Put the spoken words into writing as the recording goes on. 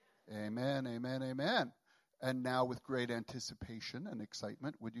Amen, amen, amen. And now with great anticipation and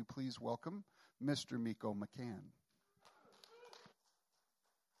excitement, would you please welcome Mr. Miko McCann.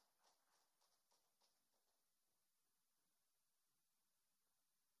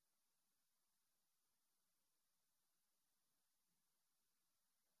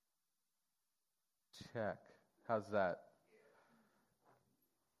 Check. How's that?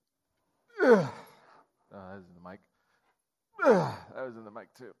 That was in the mic. That was in the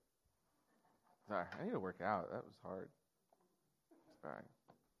mic too. Sorry, I need to work out. That was hard. All right.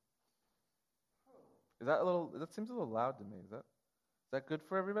 That seems a little loud to me. Is that good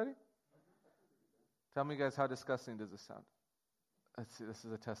for everybody? Tell me, guys, how disgusting does this sound? Let's see. This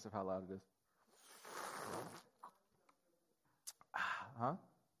is a test of how loud it is. Huh?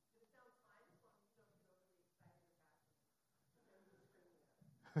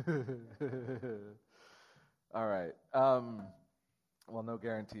 All right. Well, no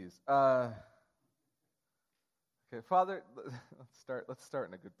guarantees. Okay, Father, let's start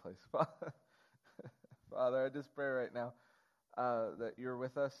in a good place. Father, I just pray right now that you're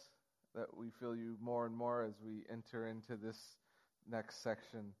with us, that we feel you more and more as we enter into this next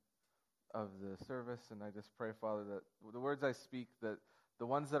section of the service. And I just pray, Father, that the words I speak, that the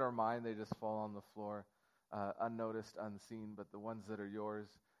ones that are mine, they just fall on the floor, unnoticed, unseen, but the ones that are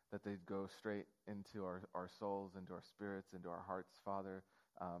yours, that they'd go straight into our souls, into our spirits, into our hearts, Father,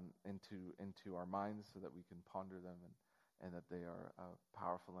 into our minds, so that we can ponder them, and that they are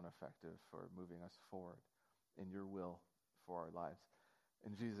powerful and effective for moving us forward in your will for our lives.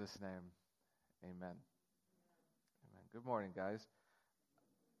 In Jesus' name, amen. Amen. Good morning, guys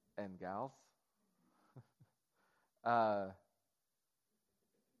and gals.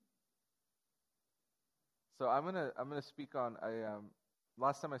 So I'm gonna speak on.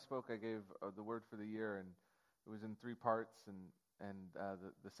 Last time I spoke, I gave the word for the year, and it was in 3 parts, and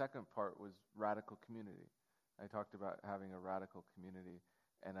the second part was radical community. I talked about having a radical community,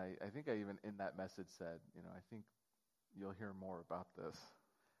 and I think I even in that message said, I think you'll hear more about this.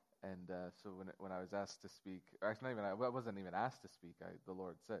 And so when I was asked to speak, actually I wasn't even asked to speak. The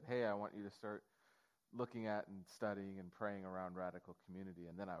Lord said, "Hey, I want you to start looking at and studying and praying around radical community."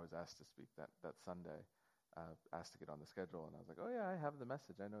 And then I was asked to speak that Sunday. Asked to get on the schedule, and I was like, oh yeah, I have the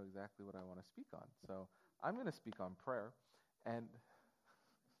message. I know exactly what I want to speak on. So I'm going to speak on prayer, and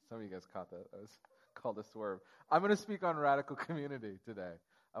some of you guys caught that. I was called a swerve. I'm going to speak on radical community today.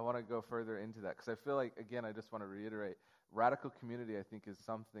 I want to go further into that, because I feel like, again, I just want to reiterate, radical community, I think, is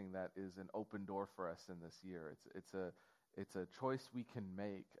something that is an open door for us in this year. It's a choice we can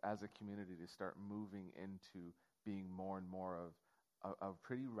make as a community to start moving into being more and more of a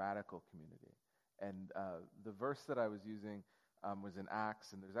pretty radical community. And the verse that I was using was in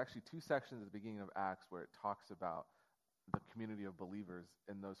Acts, and there's actually 2 sections at the beginning of Acts where it talks about the community of believers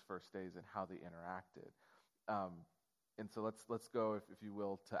in those first days and how they interacted. And so let's go, if you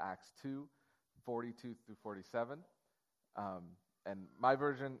will, to Acts 2, 42 through 47. And my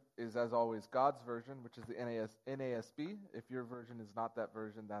version is, as always, God's version, which is the NASB. If your version is not that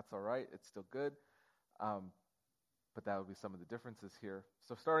version, that's all right. It's still good. But that would be some of the differences here.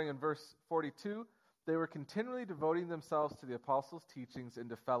 So starting in verse 42, they were continually devoting themselves to the apostles' teachings and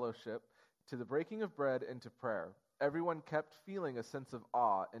to fellowship, to the breaking of bread and to prayer. Everyone kept feeling a sense of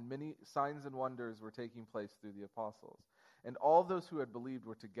awe, and many signs and wonders were taking place through the apostles. And all those who had believed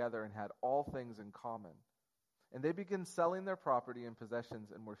were together and had all things in common. And they began selling their property and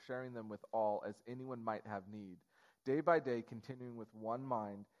possessions and were sharing them with all as anyone might have need. Day by day, continuing with one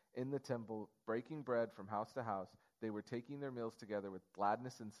mind in the temple, breaking bread from house to house, they were taking their meals together with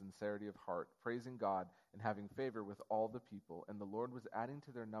gladness and sincerity of heart, praising God and having favor with all the people. And the Lord was adding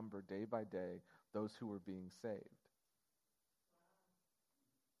to their number day by day those who were being saved.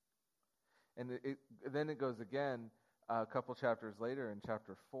 And then it goes again a couple chapters later in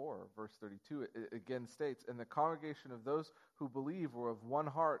chapter 4, verse 32. It again states, "And the congregation of those who believe were of one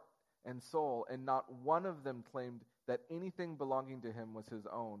heart and soul, and not one of them claimed that anything belonging to him was his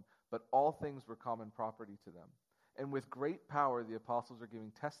own, but all things were common property to them. And with great power the apostles were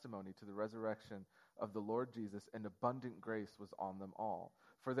giving testimony to the resurrection of the Lord Jesus, and abundant grace was on them all.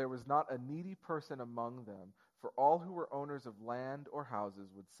 For there was not a needy person among them, for all who were owners of land or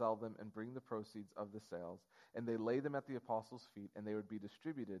houses would sell them and bring the proceeds of the sales, and they lay them at the apostles' feet, and they would be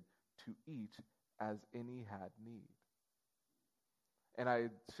distributed to each as any had need." And I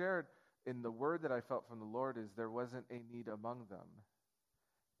shared in the word that I felt from the Lord is there wasn't a need among them.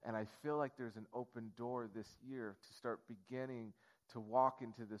 And I feel like there's an open door this year to start beginning to walk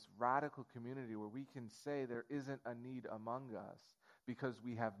into this radical community where we can say there isn't a need among us because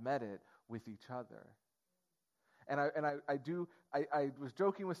we have met it with each other. And I was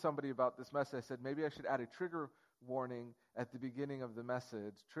joking with somebody about this message. I said, maybe I should add a trigger warning at the beginning of the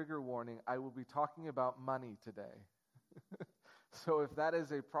message. Trigger warning, I will be talking about money today. So if that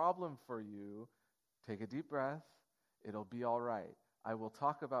is a problem for you, take a deep breath. It'll be all right. I will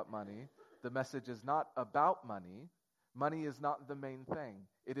talk about money. The message is not about money. Money is not the main thing.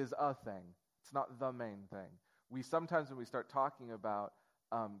 It is a thing. It's not the main thing. We sometimes, when we start talking about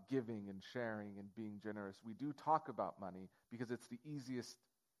giving and sharing and being generous, we do talk about money because it's the easiest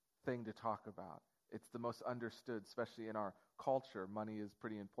thing to talk about. It's the most understood, especially in our culture. Money is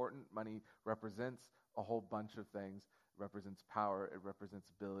pretty important. Money represents a whole bunch of things. It represents power. It represents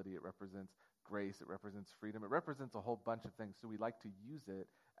ability. It represents grace. It represents freedom. It represents a whole bunch of things. So we like to use it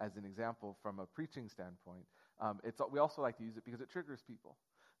as an example from a preaching standpoint. We also like to use it because it triggers people,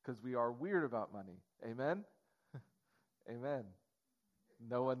 because we are weird about money. Amen? Amen.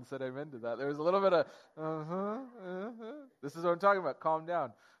 No one said amen to that. There was a little bit of, This is what I'm talking about. Calm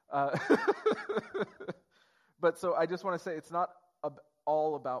down. But so I just want to say it's not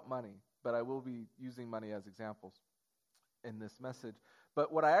all about money, but I will be using money as examples in this message.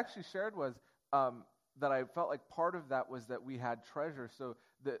 But what I actually shared was that I felt like part of that was that we had treasure. So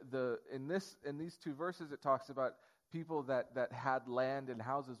in these two verses, it talks about people that had land and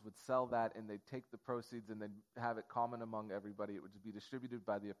houses would sell that, and they'd take the proceeds and they'd have it common among everybody. It would be distributed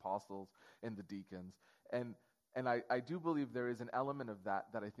by the apostles and the deacons. And I do believe there is an element of that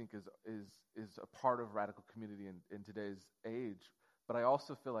I think is a part of radical community in today's age. But I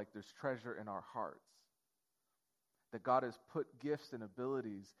also feel like there's treasure in our hearts, that God has put gifts and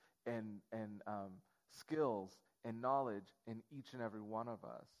abilities and skills and knowledge in each and every one of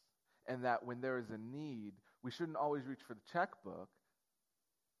us. And that when there is a need, we shouldn't always reach for the checkbook,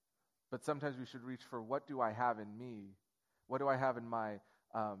 but sometimes we should reach for, what do I have in me? What do I have in my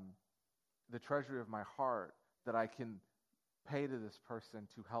the treasury of my heart that I can pay to this person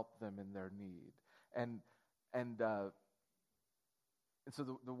to help them in their need? And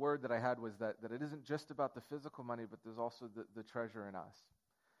so the word that I had was that it isn't just about the physical money, but there's also the treasure in us.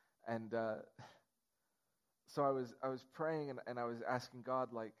 And so I was praying and I was asking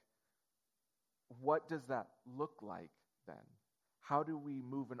God, like, what does that look like then? How do we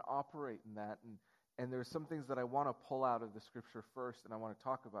move and operate in that? And there's some things that I want to pull out of the scripture first and I want to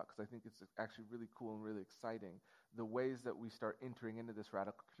talk about, because I think it's actually really cool and really exciting, the ways that we start entering into this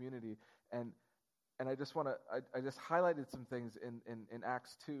radical community. And I just want to, I just highlighted some things in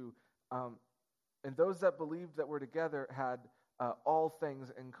Acts 2. And those that believed that were together had all things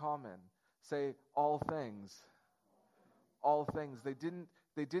in common. Say, all things. All things. They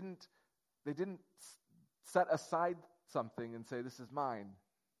didn't set aside something and say, this is mine.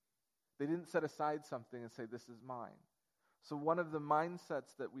 They didn't set aside something and say, this is mine. So one of the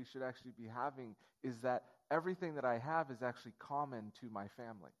mindsets that we should actually be having is that everything that I have is actually common to my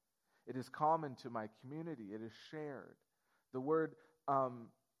family. It is common to my community. It is shared. The word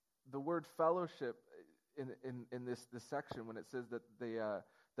fellowship in this section, when it says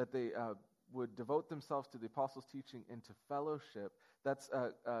that they would devote themselves to the apostles' teaching and to fellowship, that's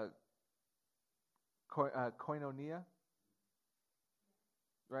koinonia,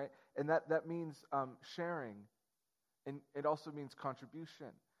 right? And that means sharing, and it also means contribution.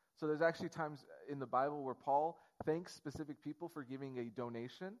 So there's actually times in the Bible where Paul thanks specific people for giving a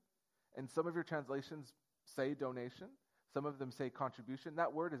donation, and some of your translations say donation, some of them say contribution.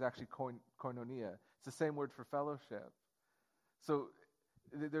 That word is actually koinonia. It's the same word for fellowship. So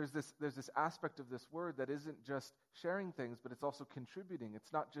there's this aspect of this word that isn't just sharing things, but it's also contributing.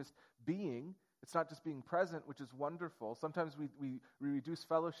 It's not just being present, which is wonderful. Sometimes we reduce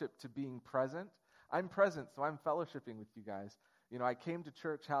fellowship to being present. I'm present, so I'm fellowshipping with you guys. You know, I came to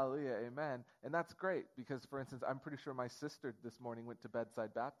church, hallelujah, amen, and that's great because, for instance, I'm pretty sure my sister this morning went to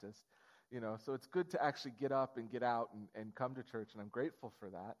Bedside Baptist. You know, so it's good to actually get up and get out and come to church, and I'm grateful for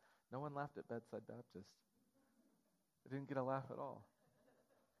that. No one laughed at Bedside Baptist. I didn't get a laugh at all.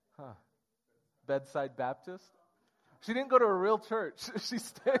 Huh. Bedside Baptist? She didn't go to a real church. She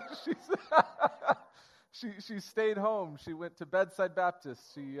stayed home. She went to Bedside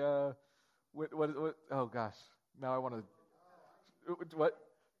Baptist. She what oh gosh. Now I want to what?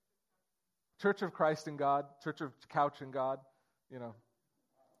 Church of Christ in God, Church of Couch in God, you know.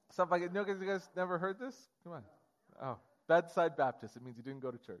 Stuff like it. You guys never heard this? Come on. Oh, Bedside Baptist. It means you didn't go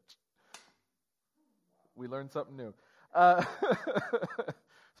to church. We learned something new.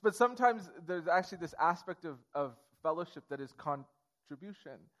 But sometimes there's actually this aspect of fellowship that is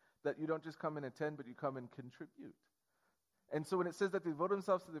contribution, that you don't just come and attend, but you come and contribute. And so when it says that they devoted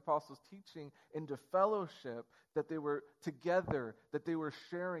themselves to the apostles' teaching, into fellowship, that they were together, that they were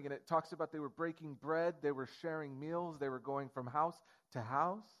sharing, and it talks about they were breaking bread, they were sharing meals, they were going from house to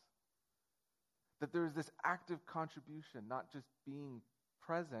house, that there was this active contribution, not just being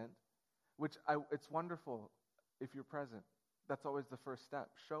present, which it's wonderful if you're present. That's always the first step.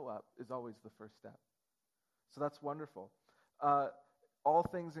 Show up is always the first step. So that's wonderful. All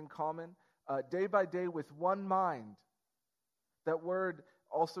things in common, day by day with one mind. That word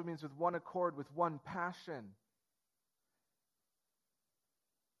also means with one accord, with one passion.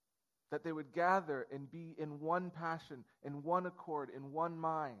 That they would gather and be in one passion, in one accord, in one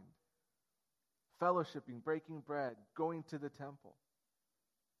mind. Fellowshipping, breaking bread, going to the temple.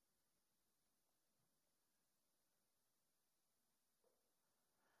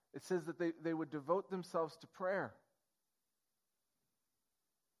 It says that they would devote themselves to prayer.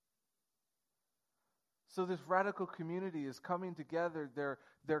 So this radical community is coming together.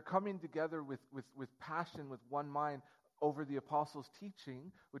 They're coming together with passion, with one mind, over the apostles'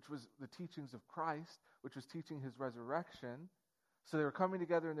 teaching, which was the teachings of Christ, which was teaching his resurrection. So they were coming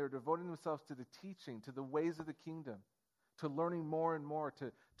together and they were devoting themselves to the teaching, to the ways of the kingdom, to learning more and more,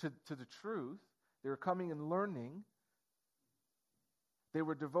 to the truth. They were coming and learning. They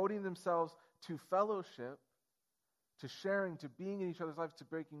were devoting themselves to fellowship, to sharing, to being in each other's lives, to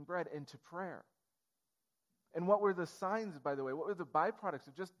breaking bread, and to prayer. And what were the signs, by the way? What were the byproducts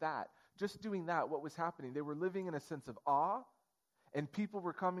of just that? Just doing that, what was happening? They were living in a sense of awe, and people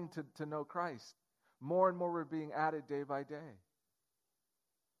were coming to know Christ. More and more were being added day by day.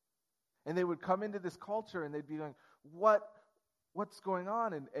 And they would come into this culture, and they'd be going, what's going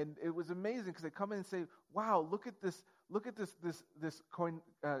on? And it was amazing, because they'd come in and say, wow, look at this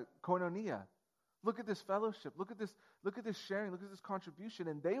koinonia. Look at this fellowship. Look at this sharing. Look at this contribution.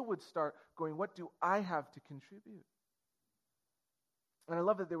 And they would start going, what do I have to contribute? And I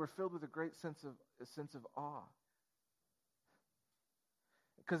love that they were filled with a great sense of awe.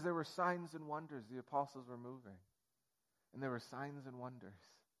 Because there were signs and wonders. The apostles were moving. And there were signs and wonders.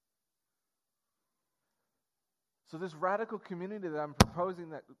 So this radical community that I'm proposing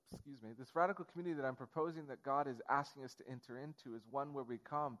that God is asking us to enter into is one where we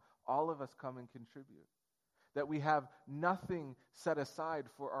come, all of us come and contribute. That we have nothing set aside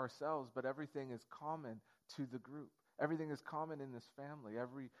for ourselves, but everything is common to the group. Everything is common in this family.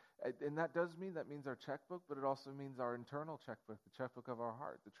 And that means our checkbook, but it also means our internal checkbook, the checkbook of our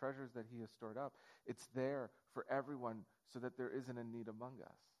heart, the treasures that he has stored up. It's there for everyone so that there isn't a need among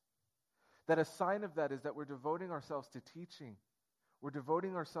us. That a sign of that is that we're devoting ourselves to teaching. We're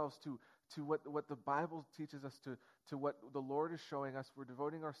devoting ourselves to what the Bible teaches us, to what the Lord is showing us. We're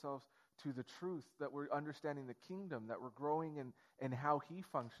devoting ourselves to the truth, that we're understanding the kingdom, that we're growing in how he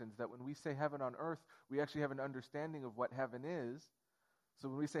functions, that when we say heaven on earth, we actually have an understanding of what heaven is. So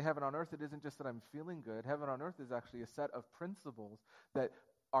when we say heaven on earth, it isn't just that I'm feeling good. Heaven on earth is actually a set of principles that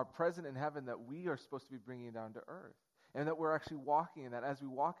are present in heaven that we are supposed to be bringing down to earth. And that we're actually walking in that. As we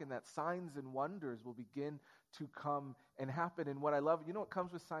walk in that, signs and wonders will begin to come and happen. And what I love, you know what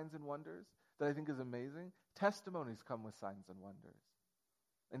comes with signs and wonders that I think is amazing? Testimonies come with signs and wonders.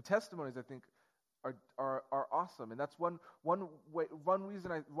 And testimonies, I think, are awesome. And that's one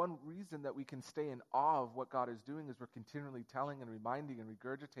reason that we can stay in awe of what God is doing is we're continually telling and reminding and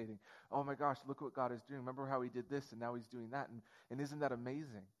regurgitating, oh my gosh, look at what God is doing. Remember how he did this and now he's doing that. And isn't that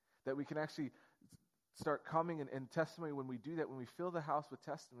amazing? That we can actually start coming and testimony when we do that. When we fill the house with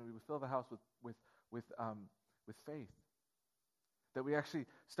testimony, we fill the house with faith. That we actually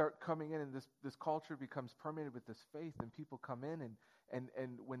start coming in, and this culture becomes permeated with this faith, and people come in,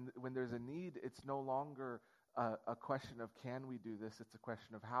 and when there's a need, it's no longer a question of can we do this, it's a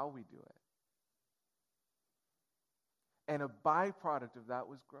question of how we do it. And a byproduct of that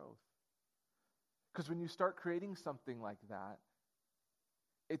was growth. Because when you start creating something like that,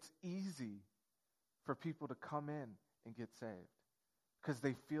 it's easy for people to come in and get saved. Because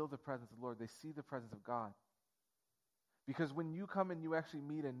they feel the presence of the Lord. They see the presence of God. Because when you come and you actually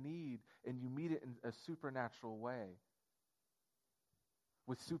meet a need, and you meet it in a supernatural way,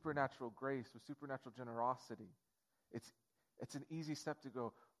 with supernatural grace, with supernatural generosity, it's an easy step to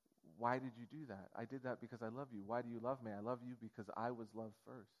go, why did you do that? I did that because I love you. Why do you love me? I love you because I was loved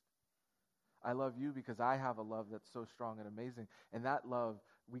first. I love you because I have a love that's so strong and amazing. And that love,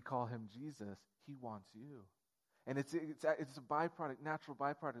 we call him Jesus. He wants you. And it's a byproduct, natural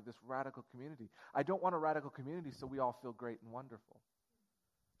byproduct of this radical community. I don't want a radical community so we all feel great and wonderful.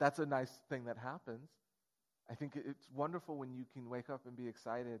 That's a nice thing that happens. I think it's wonderful when you can wake up and be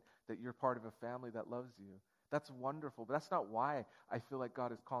excited that you're part of a family that loves you, That's wonderful, but that's not why I feel like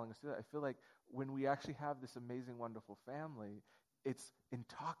God is calling us to that. I feel like when we actually have this amazing, wonderful family, it's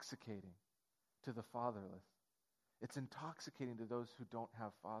intoxicating to the fatherless. It's intoxicating to those who don't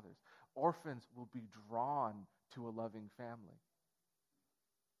have fathers. Orphans will be drawn to a loving family.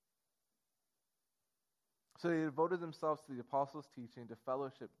 So they devoted themselves to the apostles' teaching, to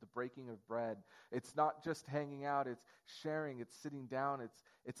fellowship, the breaking of bread. It's not just hanging out, it's sharing, it's sitting down,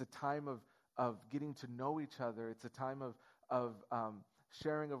 it's a time of getting to know each other. It's a time of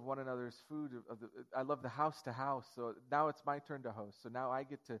sharing of one another's food. I love the house to house, so now it's my turn to host. So now I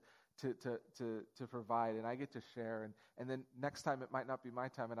get to provide, and I get to share, and then next time it might not be my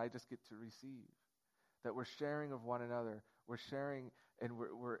time, and I just get to receive. That we're sharing of one another. We're sharing, and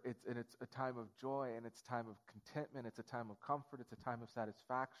it's a time of joy, and it's a time of contentment. It's a time of comfort. It's a time of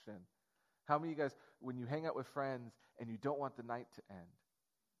satisfaction. How many of you guys, when you hang out with friends and you don't want the night to end,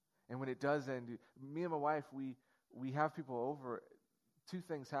 and when it does end, me and my wife, we have people over. Two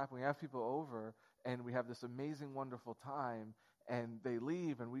things happen. We have people over, and we have this amazing, wonderful time, and they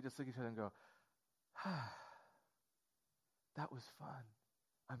leave, and we just look at each other and go, that was fun.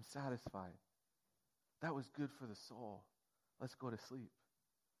 I'm satisfied. That was good for the soul. Let's go to sleep.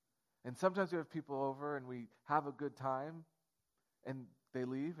 And sometimes we have people over, and we have a good time, and they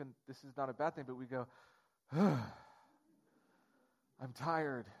leave, and this is not a bad thing, but we go, I'm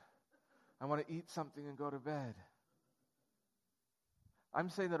tired. I want to eat something and go to bed. I'm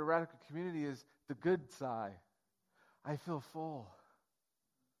saying that a radical community is the good side. I feel full.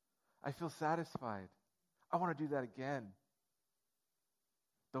 I feel satisfied. I want to do that again.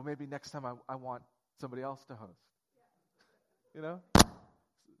 Though maybe next time I want somebody else to host. You know?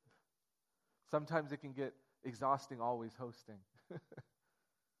 Sometimes it can get exhausting always hosting.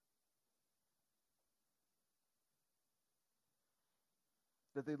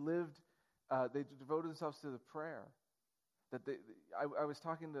 That they lived, they devoted themselves to the prayer. That I was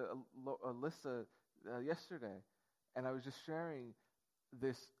talking to Alyssa yesterday, and I was just sharing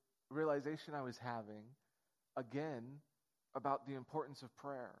this realization I was having again about the importance of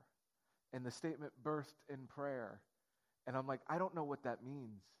prayer and the statement birthed in prayer. And I'm like, I don't know what that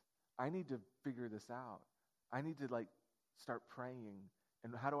means. I need to figure this out. I need to start praying.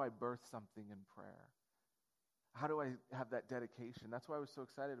 And how do I birth something in prayer? How do I have that dedication? That's why I was so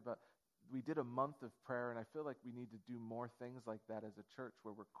excited about. We did a month of prayer, and I feel like we need to do more things like that as a church,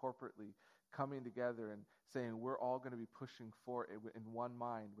 where we're corporately coming together and saying we're all going to be pushing for it in one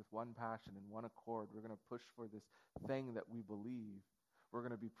mind, with one passion, in one accord. We're going to push for this thing that we believe. We're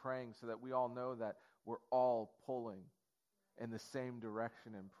going to be praying so that we all know that we're all pulling in the same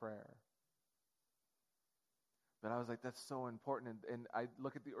direction in prayer. But I was like, that's so important. And I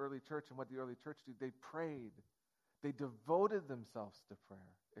look at the early church and what the early church did. They prayed. They devoted themselves to prayer,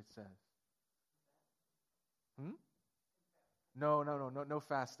 it says. No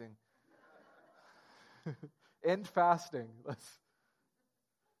fasting. End fasting.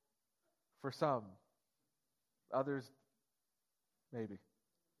 For some. Others, maybe.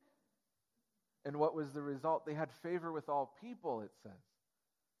 And what was the result? They had favor with all people, it says.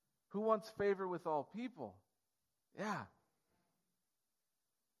 Who wants favor with all people? Yeah.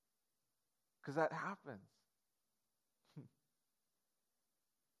 Because that happens.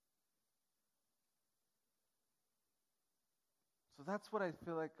 So that's what I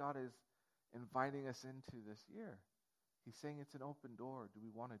feel like God is inviting us into this year. He's saying it's an open door. Do we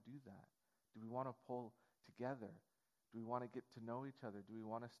want to do that? Do we want to pull together? Do we want to get to know each other? Do we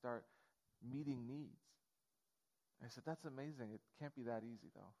want to start meeting needs? I said, that's amazing. It can't be that easy,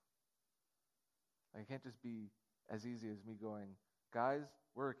 though. It can't just be as easy as me going, guys,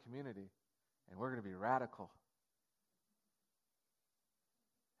 we're a community, and we're going to be radical.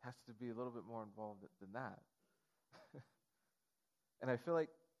 It has to be a little bit more involved than that. And I feel like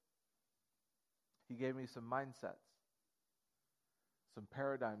he gave me some mindsets, some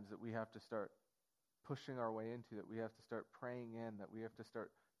paradigms that we have to start pushing our way into, that we have to start praying in, that we have to start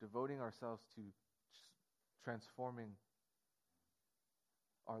devoting ourselves to transforming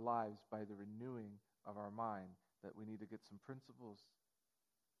our lives by the renewing of our mind, that we need to get some principles,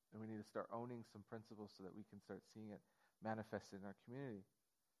 and we need to start owning some principles so that we can start seeing it manifested in our community.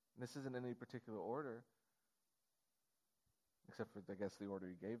 And this isn't in any particular order, except for, I guess, the order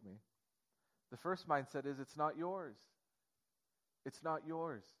he gave me. The first mindset is it's not yours. It's not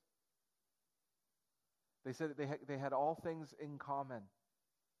yours. They said they had all things in common.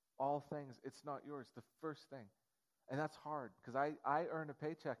 All things. It's not yours. The first thing. And that's hard, because I earn a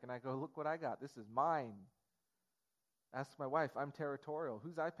paycheck and I go, look what I got. This is mine. Ask my wife, I'm territorial.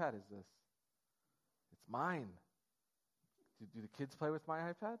 Whose iPad is this? It's mine. Do the kids play with my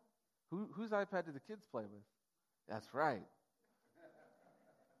iPad? Whose iPad do the kids play with? That's right.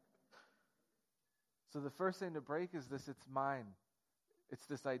 So the first thing to break is this: it's mine. It's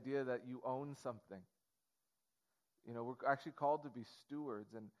this idea that you own something. You know, we're actually called to be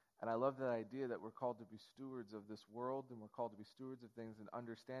stewards, and I love that idea that we're called to be stewards of this world, and we're called to be stewards of things, and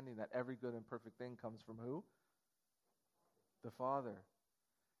understanding that every good and perfect thing comes from who? The Father.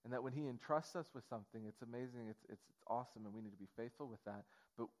 And that when He entrusts us with something, it's amazing, it's awesome, and we need to be faithful with that.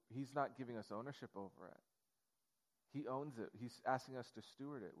 But He's not giving us ownership over it. He owns it. He's asking us to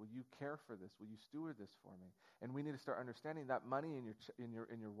steward it. Will you care for this? Will you steward this for me? And we need to start understanding that money in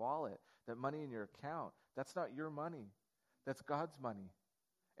your wallet, that money in your account, that's not your money. That's God's money.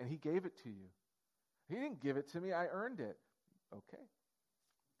 And He gave it to you. He didn't give it to me. I earned it. Okay.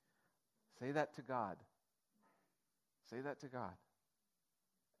 Say that to God. Say that to God.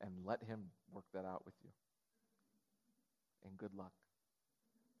 And let Him work that out with you. And good luck.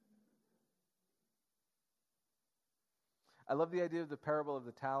 I love the idea of the parable of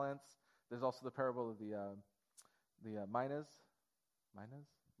the talents. There's also the parable of the minas. Minas.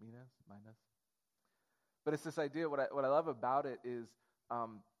 But it's this idea, what I love about it is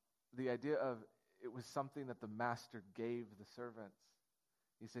the idea of it was something that the master gave the servants.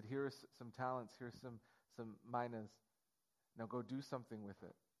 He said, here's some talents, here's some minas. Now go do something with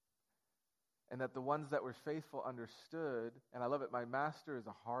it. And that the ones that were faithful understood, and I love it, my master is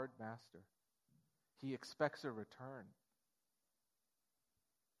a hard master. He expects a return.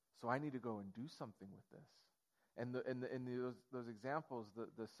 So I need to go and do something with this. And in those examples,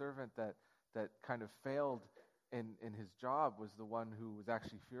 the servant that kind of failed in his job was the one who was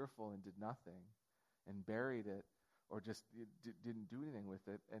actually fearful and did nothing and buried it or just didn't do anything with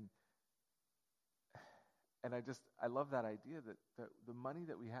it. And I love that idea that the money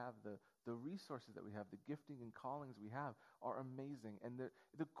that we have, the resources that we have, the gifting and callings we have are amazing. And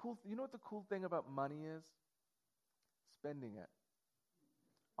the cool, you know what the cool thing about money is? Spending it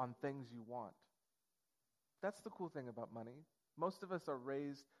on things you want. That's the cool thing about money. Most of us are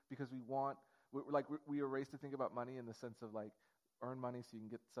raised because we are raised to think about money in the sense of like, earn money so you can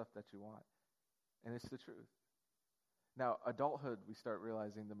get stuff that you want. And it's the truth. Now, adulthood, we start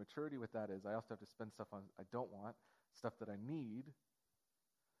realizing the maturity with that is I also have to spend stuff on I don't want, stuff that I need,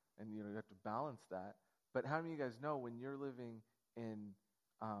 and you have to balance that. But how many of you guys know when you're living in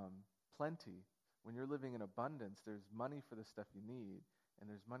plenty, when you're living in abundance, there's money for the stuff you need, and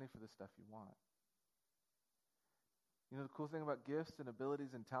there's money for the stuff you want. You know the cool thing about gifts and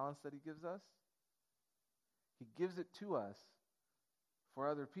abilities and talents that He gives us? He gives it to us for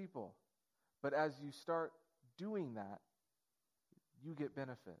other people. But as you start doing that, you get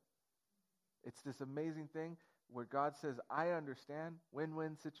benefit. It's this amazing thing where God says, I understand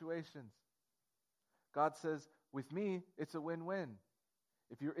win-win situations. God says, with me, it's a win-win.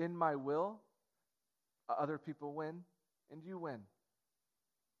 If you're in my will, other people win, and you win.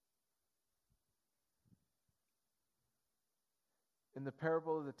 In the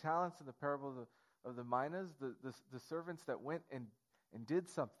parable of the talents and the parable of the minas, the servants that went and did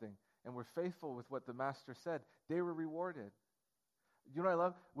something and were faithful with what the master said, they were rewarded. You know what I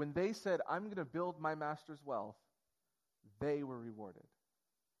love? When they said, I'm going to build my master's wealth, they were rewarded.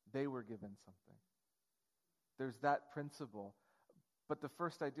 They were given something. There's that principle. But the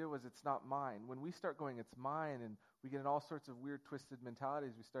first idea was it's not mine. When we start going, it's mine, and we get in all sorts of weird, twisted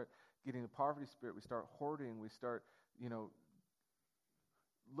mentalities, we start getting the poverty spirit, we start hoarding, we start,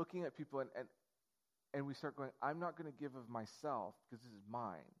 looking at people and we start going, I'm not going to give of myself because this is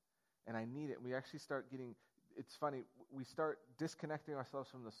mine and I need it. And we actually start getting, it's funny, we start disconnecting ourselves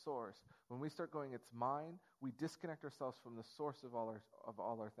from the source. When we start going, it's mine, we disconnect ourselves from the source of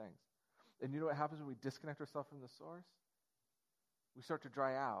all our things. And you know what happens when we disconnect ourselves from the source? We start to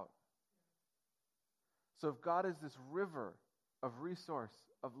dry out. So if God is this river of resource,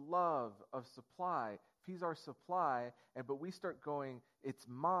 of love, of supply, if He's our supply, but we start going, it's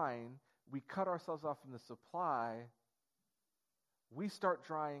mine, we cut ourselves off from the supply, we start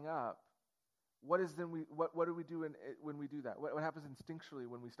drying up. What do we do when we do that? What happens instinctually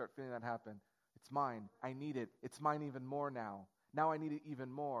when we start feeling that happen? It's mine. I need it. It's mine even more now. Now I need it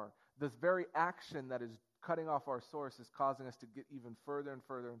even more. This very action that is cutting off our source is causing us to get even further and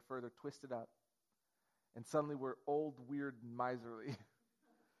further and further twisted up. And suddenly we're old, weird, and miserly.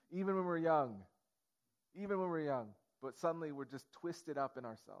 Even when we're young. But suddenly we're just twisted up in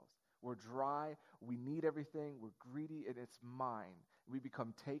ourselves. We're dry. We need everything. We're greedy, and it's mine. We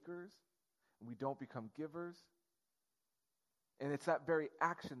become takers, and we don't become givers. And it's that very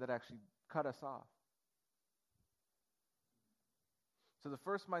action that actually cut us off. So the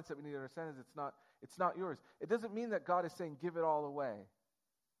first mindset we need to understand is it's not yours. It doesn't mean that God is saying give it all away.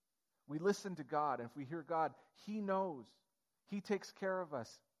 We listen to God, and if we hear God, He knows. He takes care of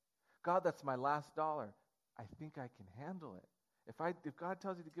us. God, that's my last dollar. I think I can handle it. If God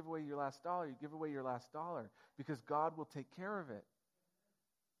tells you to give away your last dollar, you give away your last dollar because God will take care of it.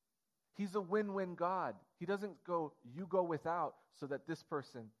 He's a win-win God. He doesn't go, you go without so that this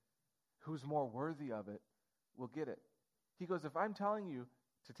person who's more worthy of it will get it. He goes, if I'm telling you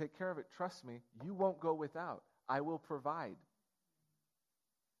to take care of it, trust me, you won't go without. I will provide.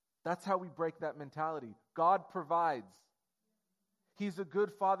 That's how we break that mentality. God provides. He's a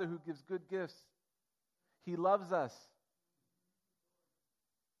good Father who gives good gifts. He loves us.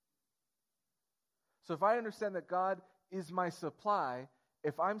 So if I understand that God is my supply,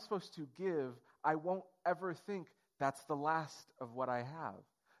 if I'm supposed to give, I won't ever think that's the last of what I have,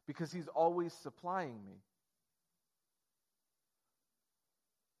 because He's always supplying me.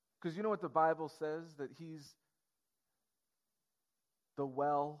 Because you know what the Bible says? That He's the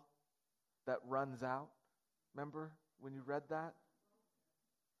well that runs out. Remember when you read that?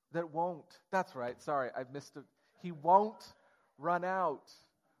 That won't. That's right. Sorry, I missed it. He won't run out.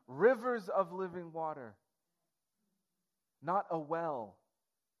 Rivers of living water. Not a well.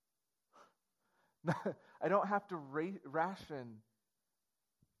 I don't have to ration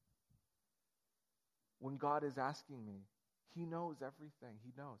when God is asking me. He knows everything.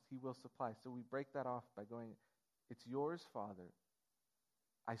 He knows. He will supply. So we break that off by going, it's yours, Father.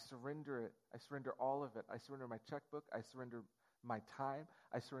 I surrender it. I surrender all of it. I surrender my checkbook. I surrender my time.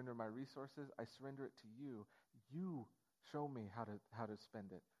 I surrender my resources. I surrender it to you. You show me how to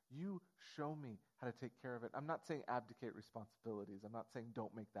spend it. You show me how to take care of it. I'm not saying abdicate responsibilities. I'm not saying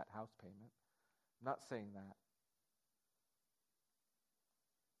don't make that house payment. I'm not saying that.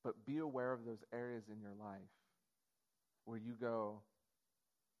 But be aware of those areas in your life where you go,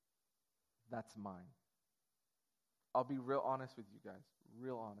 that's mine. I'll be real honest with you guys.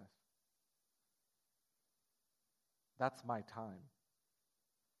 Real honest. That's my time.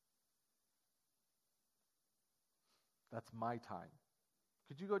 That's my time.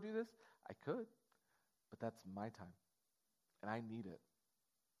 Could you go do this? I could, but that's my time. And I need it.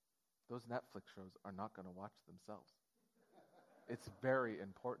 Those Netflix shows are not going to watch themselves. It's very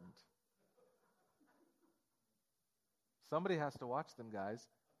important. Somebody has to watch them, guys.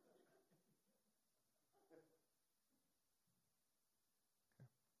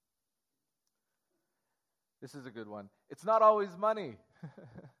 This is a good one. It's not always money.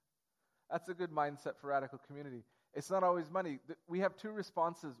 That's a good mindset for Radical Community. It's not always money. We have two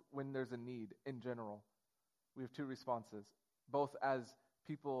responses when there's a need in general. We have two responses, both as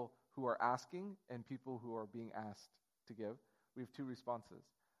people who are asking and people who are being asked to give. We have two responses.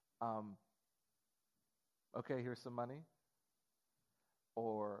 Okay, here's some money.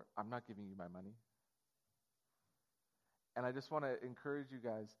 Or, I'm not giving you my money. And I just want to encourage you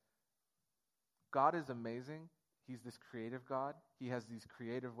guys, God is amazing. He's this creative God. He has these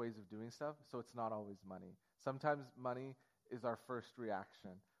creative ways of doing stuff, so it's not always money. Sometimes money is our first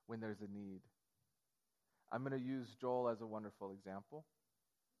reaction when there's a need. I'm going to use Joel as a wonderful example.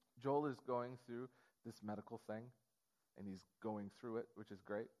 Joel is going through this medical thing, and he's going through it, which is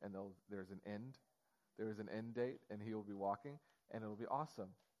great, and there's an end. There is an end date, and he will be walking, and it'll be awesome.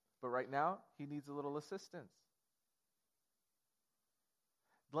 But right now, he needs a little assistance.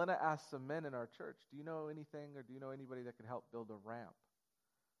 Glenna asked some men in our church, do you know anything or do you know anybody that can help build a ramp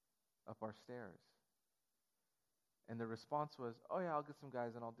up our stairs? And the response was, oh yeah, I'll get some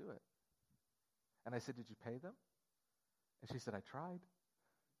guys and I'll do it. And I said, did you pay them? And she said, I tried.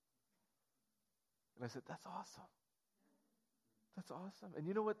 And I said, that's awesome. That's awesome. And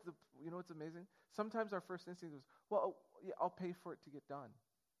you know what's amazing? Sometimes our first instinct was, well, yeah, I'll pay for it to get done.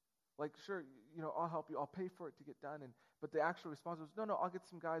 Like, sure, I'll help you. I'll pay for it to get done. But the actual response was, no, I'll get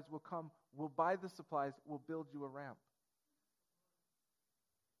some guys. We'll come. We'll buy the supplies. We'll build you a ramp.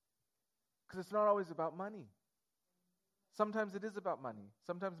 Because it's not always about money. Sometimes it is about money.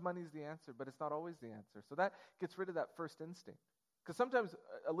 Sometimes money is the answer, but it's not always the answer. So that gets rid of that first instinct. Because sometimes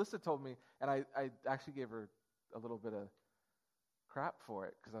Alyssa told me, and I actually gave her a little bit of crap for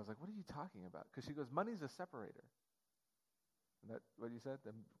it, because I was like, what are you talking about? Because she goes, money's a separator. Is that what you said?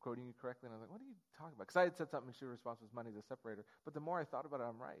 I'm quoting you correctly. And I was like, what are you talking about? Because I had said something, and her response was, money's a separator. But the more I thought about it,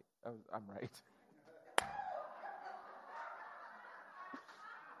 I'm right. I'm right.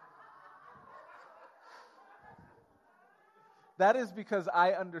 That is because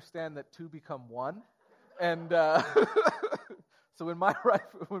I understand that two become one. And so when my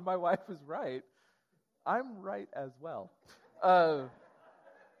wife is right, I'm right as well. I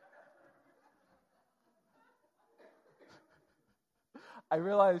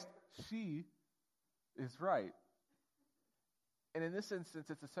realized she is right. And in this instance,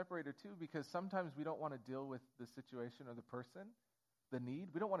 it's a separator too, because sometimes we don't want to deal with the situation or the person, the need.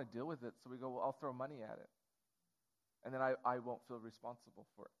 We don't want to deal with it, so we go, well, I'll throw money at it. And then I won't feel responsible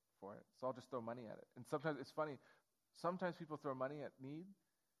for it. So I'll just throw money at it. And sometimes it's funny. Sometimes people throw money at need,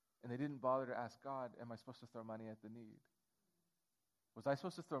 and they didn't bother to ask God, am I supposed to throw money at the need? Was I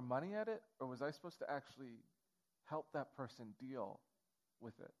supposed to throw money at it, or was I supposed to actually help that person deal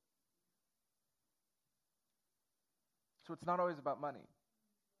with it? So it's not always about money.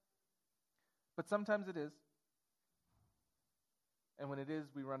 But sometimes it is. And when it is,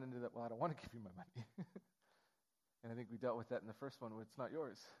 we run into that, well, I don't want to give you my money. And I think we dealt with that in the first one, where it's not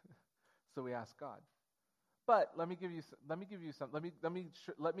yours. So we ask God. But let me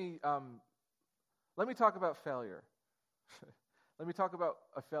talk about failure. Let me talk about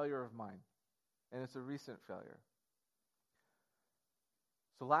a failure of mine. And it's a recent failure.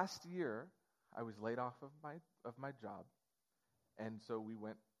 So last year, I was laid off of my job. And so we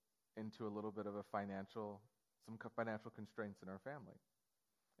went into a little bit of some financial constraints in our family.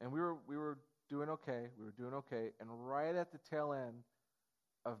 And we were doing okay. And right at the tail end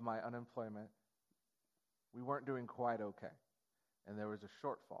of my unemployment, we weren't doing quite okay. And there was a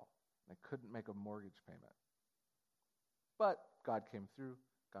shortfall. I couldn't make a mortgage payment. But God came through,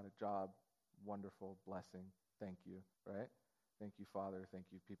 got a job, wonderful, blessing, thank you, right? Thank you, Father, thank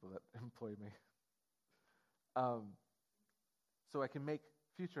you, people that employ me. So I can make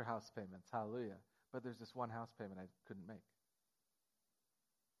future house payments, hallelujah. But there's this one house payment I couldn't make.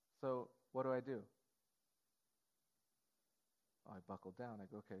 So what do? I buckled down. I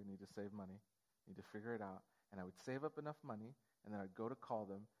go, okay, I need to save money. I need to figure it out. And I would save up enough money, and then I'd go to call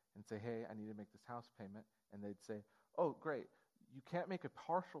them and say, hey, I need to make this house payment. And they'd say, oh, great. You can't make a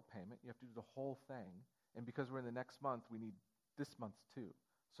partial payment. You have to do the whole thing. And because we're in the next month, we need this month's too.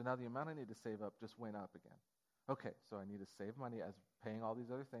 So now the amount I need to save up just went up again. Okay, so I need to save money as paying all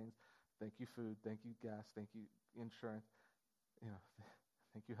these other things. Thank you, food. Thank you, gas. Thank you, insurance.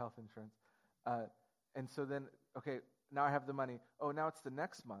 Thank you, health insurance. And so then, okay, now I have the money. Oh, now it's the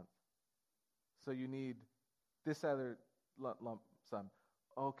next month. So you need this other lump sum.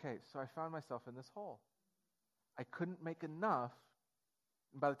 Okay, so I found myself in this hole. I couldn't make enough.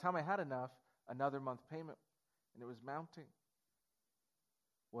 And by the time I had enough, another month payment, and it was mounting.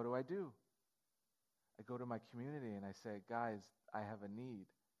 What do? I go to my community and I say, guys, I have a need.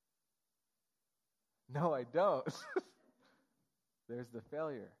 No, I don't. There's the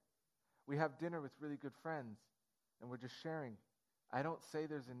failure. We have dinner with really good friends, and we're just sharing. I don't say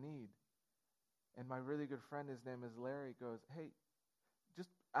there's a need. And my really good friend, his name is Larry, goes, hey, just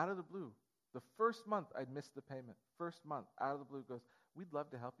out of the blue, the first month I'd missed the payment. First month, out of the blue, goes, we'd love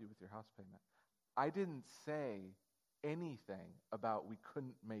to help you with your house payment. I didn't say anything about we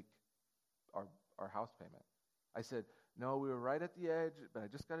couldn't make our house payment. I said, no, we were right at the edge, but I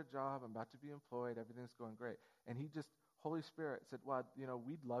just got a job. I'm about to be employed. Everything's going great. And he just, Holy Spirit said, well,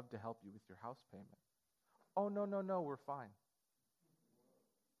 we'd love to help you with your house payment. Oh, no, we're fine.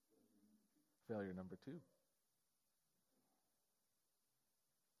 Failure number 2.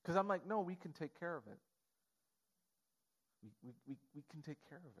 Because I'm like, no, we can take care of it. We can take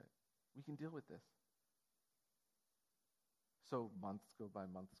care of it. We can deal with this. So months go by.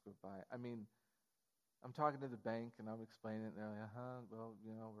 I mean, I'm talking to the bank and I'm explaining it, and they're like, well,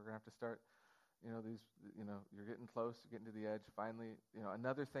 we're going to have to start, these, you're getting close, you're getting to the edge. Finally,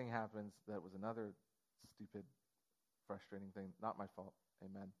 another thing happens that was another stupid, frustrating thing. Not my fault.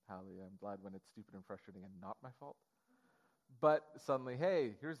 Amen. Hallelujah. I'm glad when it's stupid and frustrating and not my fault. But suddenly,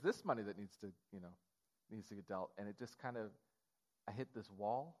 hey, here's this money that needs to get dealt. And it just kind of, I hit this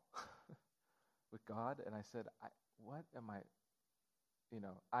wall with God, and I said, what am I,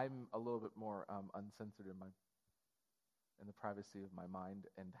 I'm a little bit more uncensored in the privacy of my mind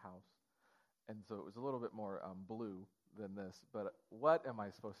and house. And so it was a little bit more blue than this. But what am I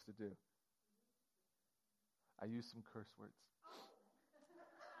supposed to do? I used some curse words.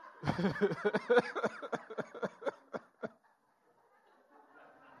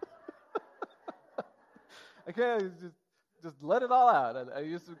 Okay, just let it all out. And I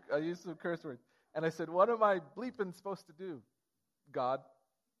used some curse words. And I said, what am I bleeping supposed to do, God?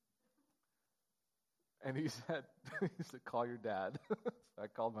 And he said, call your dad. So I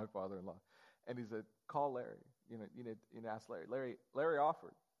called my father-in-law. And he said, call Larry. You need to ask Larry. Larry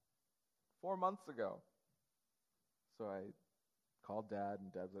offered 4 months ago. So I called Dad,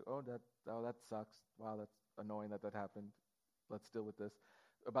 and Dad's like, oh, that sucks. Wow, that's annoying that happened. Let's deal with this.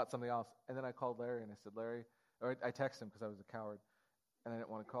 About something else. And then I called Larry, and I said, Larry, or I texted him because I was a coward, and I didn't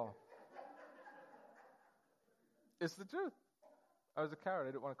want to call. It's the truth. I was a coward.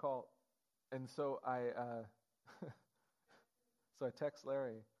 I didn't want to call. And so So I text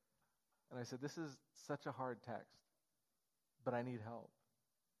Larry, and I said, this is such a hard text, but I need help.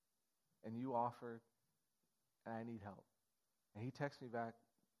 And you offered, and I need help. And he texted me back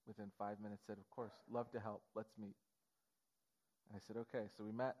within 5 minutes, said, of course, love to help. Let's meet. And I said, okay. So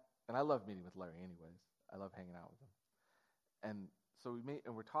we met, and I love meeting with Larry anyways. I love hanging out with him. And so we meet,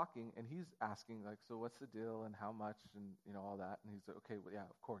 and we're talking, and he's asking, like, so what's the deal, and how much, and, all that. And he said, okay, well, yeah,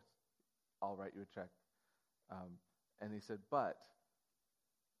 of course, I'll write you a check. And he said, but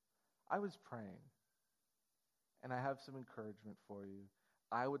I was praying, and I have some encouragement for you.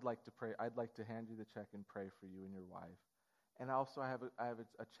 I would like to pray. I'd like to hand you the check and pray for you and your wife. And also I have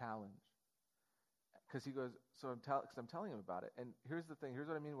a challenge. Because he goes, so I'm telling him about it. And here's the thing. Here's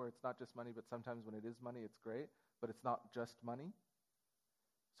what I mean where it's not just money, but sometimes when it is money, it's great. But it's not just money.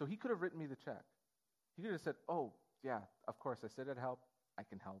 So he could have written me the check. He could have said, oh, yeah, of course. I said I'd help. I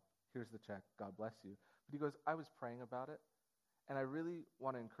can help. Here's the check. God bless you. But he goes, I was praying about it. And I really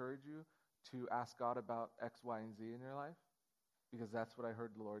want to encourage you to ask God about X, Y, and Z in your life. Because that's what I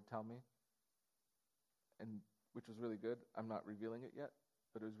heard the Lord tell me. And which was really good. I'm not revealing it yet.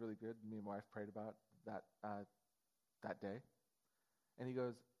 But it was really good. Me and my wife prayed about that day. And he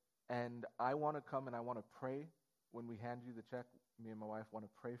goes, and I want to come and I want to pray when we hand you the check. Me and my wife want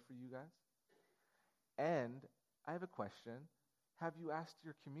to pray for you guys. And I have a question. Have you asked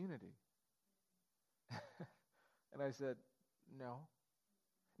your community? And I said, no.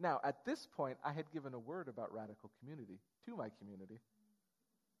 Now, at this point, I had given a word about Radical Community to my community.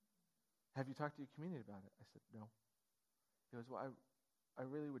 Have you talked to your community about it? I said, no. He goes, well, I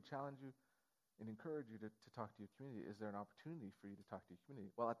really would challenge you and encourage you to talk to your community. Is there an opportunity for you to talk to your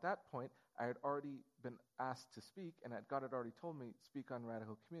community? Well, at that point, I had already been asked to speak, and God had already told me, speak on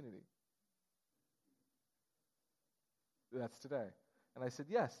Radical Community. That's today. And I said,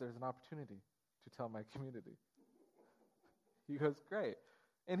 yes, there's an opportunity to tell my community. He goes, great.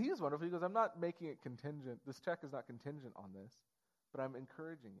 And he is wonderful. He goes, I'm not making it contingent. This check is not contingent on this, but I'm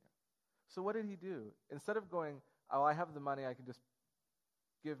encouraging you. So what did he do? Instead of going, oh, I have the money, I can just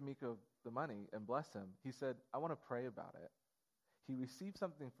give Miko the money and bless him, he said, I want to pray about it. He received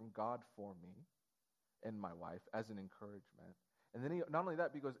something from God for me and my wife as an encouragement. And then not only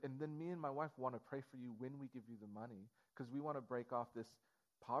that, he goes, and then me and my wife want to pray for you when we give you the money, because we want to break off this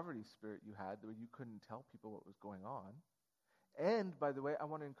poverty spirit you had where you couldn't tell people what was going on. And, by the way, I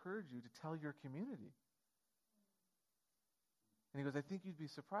want to encourage you to tell your community. And he goes, I think you'd be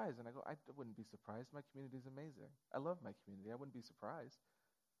surprised. And I go, I wouldn't be surprised. My community is amazing. I love my community. I wouldn't be surprised.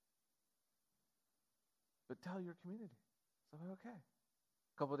 But tell your community. So I'm like, okay.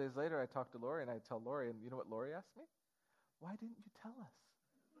 A couple of days later, I talked to Lori, and I tell Lori, and you know what Lori asked me? Why didn't you tell us?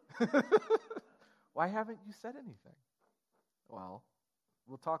 Why haven't you said anything? Well,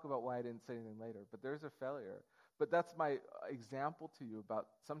 we'll talk about why I didn't say anything later, but there's a failure. But that's my example to you about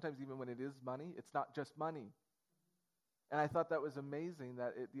sometimes even when it is money, it's not just money. And I thought that was amazing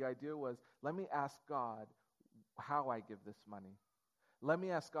that the idea was, let me ask God how I give this money. Let me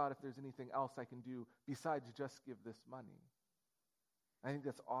ask God if there's anything else I can do besides just give this money. I think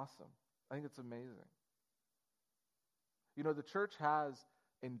that's awesome. I think it's amazing. You know, the church has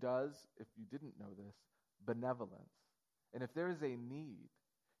and does, if you didn't know this, benevolence. And if there is a need,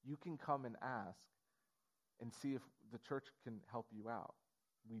 you can come and ask and see if the church can help you out.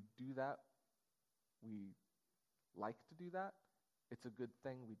 We do that. We like to do that. It's a good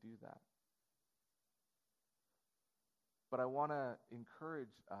thing we do that. But I want to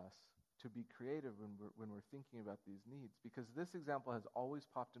encourage us to be creative when we're thinking about these needs, because this example has always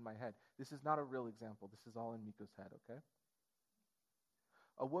popped in my head. This is not a real example. This is all in Miko's head, okay?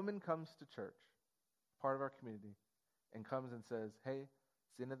 A woman comes to church, part of our community, and comes and says, hey,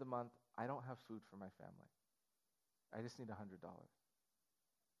 it's the end of the month. I don't have food for my family. I just need $100.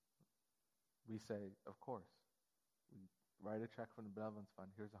 We say, of course. We write a check from the Benevolence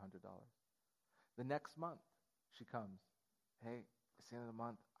Fund. Here's $100. The next month, she comes. Hey, it's the end of the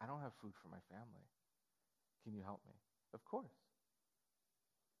month. I don't have food for my family. Can you help me? Of course.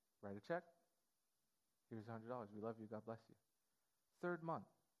 Write a check. Here's $100. We love you. God bless you. Third month.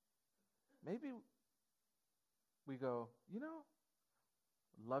 Maybe we go,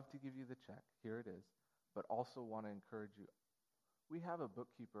 love to give you the check. Here it is. But also want to encourage you. We have a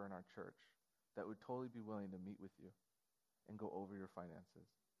bookkeeper in our church that would totally be willing to meet with you and go over your finances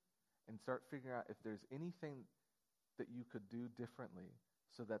and start figuring out if there's anything that you could do differently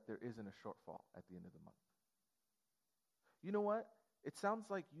so that there isn't a shortfall at the end of the month. You know what? It sounds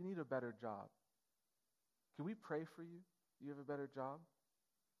like you need a better job. Can we pray for you? You have a better job?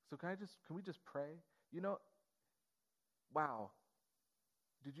 So can we just pray? Wow.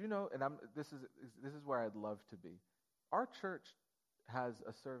 Did you know, and this is where I'd love to be. Our church has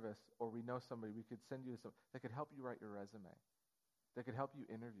a service, or we know somebody, we could send you some that could help you write your resume, that could help you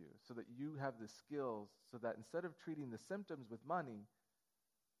interview, so that you have the skills, so that instead of treating the symptoms with money,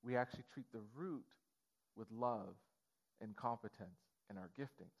 we actually treat the root with love and competence and our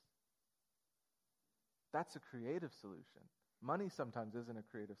giftings. That's a creative solution. Money sometimes isn't a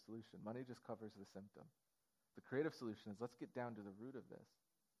creative solution. Money just covers the symptom. The creative solution is, let's get down to the root of this.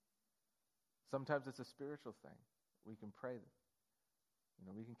 Sometimes it's a spiritual thing. We can pray.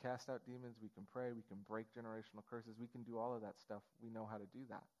 We can cast out demons. We can pray. We can break generational curses. We can do all of that stuff. We know how to do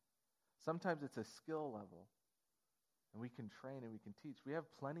that. Sometimes it's a skill level, and we can train and we can teach. We have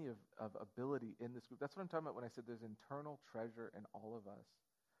plenty of ability in this group. That's what I'm talking about when I said there's internal treasure in all of us.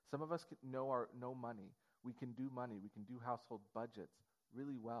 Some of us know money. We can do money. We can do household budgets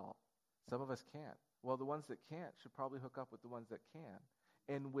really well. Some of us can't. Well, the ones that can't should probably hook up with the ones that can.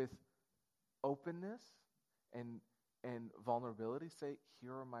 And with openness and vulnerability, say,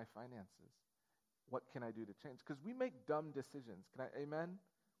 here are my finances. What can I do to change? Because we make dumb decisions. Amen?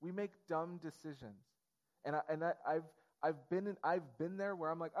 We make dumb decisions. And I've been there where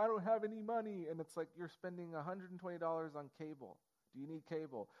I'm like, I don't have any money, and it's like you're spending $120 on cable. Do you need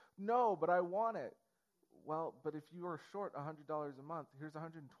cable? No, but I want it. Well, but if you are short $100 a month, here's $120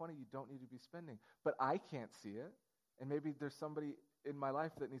 you don't need to be spending. But I can't see it. And maybe there's somebody in my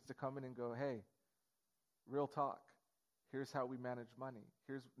life that needs to come in and go, hey, real talk. Here's how we manage money.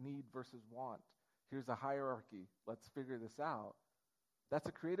 Here's need versus want. Here's a hierarchy. Let's figure this out. That's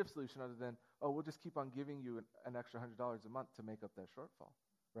a creative solution other than, oh, we'll just keep on giving you an extra $100 a month to make up that shortfall,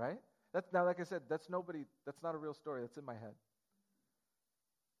 right? Now, like I said, that's not a real story. That's in my head.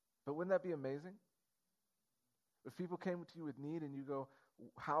 But wouldn't that be amazing? If people came to you with need and you go,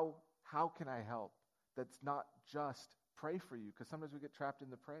 how can I help? That's not just pray for you, because sometimes we get trapped in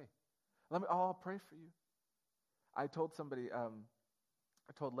the pray. I'll pray for you. I told somebody, I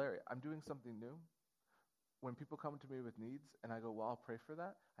told Larry, I'm doing something new. When people come to me with needs and I go, well, I'll pray for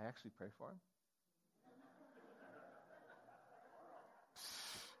that, I actually pray for them.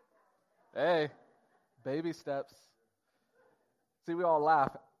 Hey, baby steps. See, we all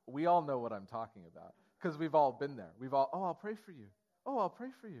laugh. We all know what I'm talking about because we've all been there. I'll pray for you. Oh, I'll pray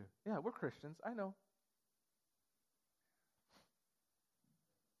for you. Yeah, we're Christians. I know.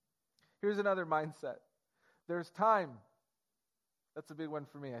 Here's another mindset. There's time. That's a big one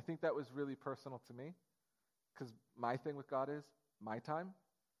for me. I think that was really personal to me because my thing with God is my time.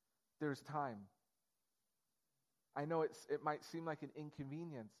 There's time. I know it might seem like an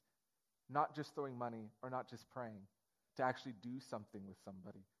inconvenience, not just throwing money or not just praying, to actually do something with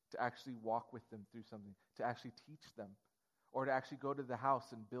somebody, to actually walk with them through something, to actually teach them, or to actually go to the house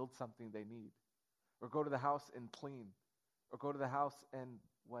and build something they need, or go to the house and clean, or go to the house and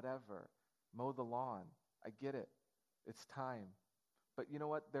whatever, mow the lawn. I get it. It's time. But you know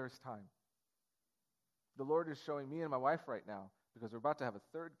what? There's time. The Lord is showing me and my wife right now, because we're about to have a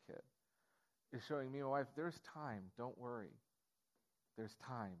third kid, is showing me and my wife, there's time. Don't worry. There's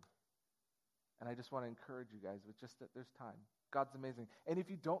time. And I just want to encourage you guys with just that there's time. God's amazing. And if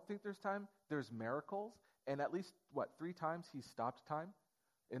you don't think there's time, there's miracles. And at least, 3 times he stopped time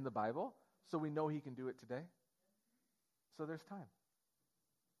in the Bible. So we know he can do it today. So there's time.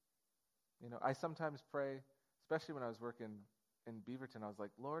 I sometimes pray, especially when I was working in Beaverton, I was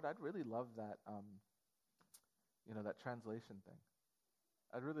like, Lord, I'd really love that, that translation thing.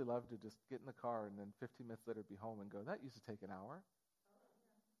 I'd really love to just get in the car and then 15 minutes later be home and go, that used to take an hour.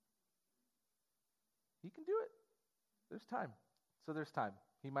 He can do it. There's time. So there's time.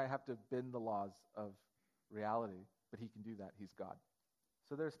 He might have to bend the laws of reality, but he can do that. He's God.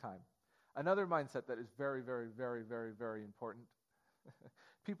 So there's time. Another mindset that is very, very, very, very, very important.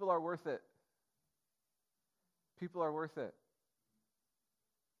 People are worth it. People are worth it.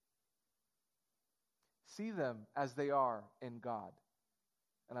 See them as they are in God.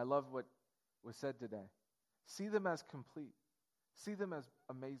 And I love what was said today. See them as complete. See them as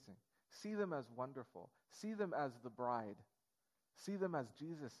amazing. See them as wonderful. See them as the bride. See them as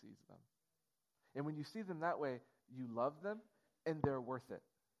Jesus sees them. And when you see them that way, you love them, and they're worth it.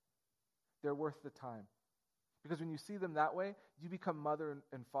 They're worth the time. Because when you see them that way, you become mother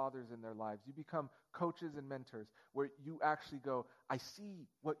and fathers in their lives. You become coaches and mentors where you actually go, I see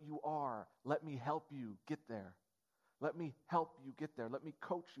what you are. Let me help you get there. Let me help you get there. Let me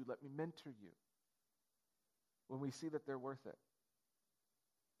coach you. Let me mentor you. When we see that they're worth it.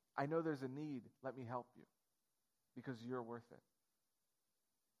 I know there's a need. Let me help you because you're worth it.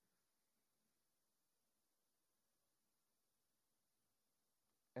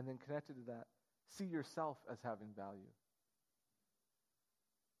 And then connected to that, see yourself as having value.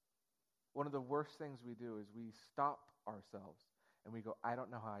 One of the worst things we do is we stop ourselves and we go, I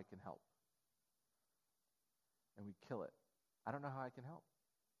don't know how I can help. And we kill it. I don't know how I can help.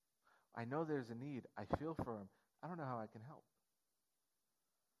 I know there's a need. I feel for him. I don't know how I can help.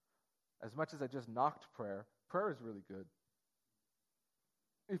 As much as I just knocked prayer is really good.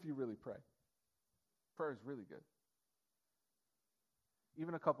 If you really pray. Prayer is really good.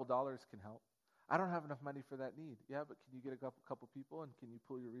 Even a couple dollars can help. I don't have enough money for that need. Yeah, but can you get a couple people and can you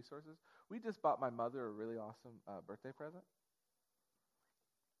pool your resources? We just bought my mother a really awesome birthday present.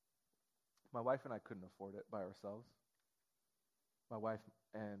 My wife and I couldn't afford it by ourselves. My wife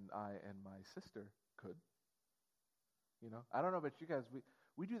and I and my sister could. You know, I don't know about you guys.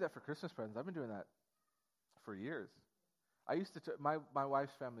 We do that for Christmas presents. I've been doing that for years. I used to, my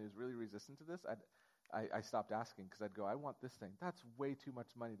wife's family is really resistant to this. I stopped asking because I'd go, I want this thing. That's way too much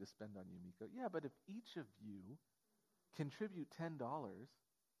money to spend on you, Miko. Yeah, but if each of you contribute $10,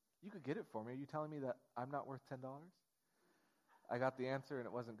 you could get it for me. Are you telling me that I'm not worth $10? I got the answer and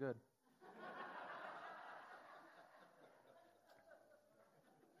it wasn't good.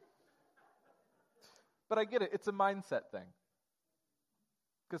 But I get it. It's a mindset thing.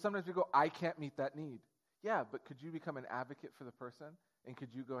 Because sometimes we go, I can't meet that need. Yeah, but could you become an advocate for the person? And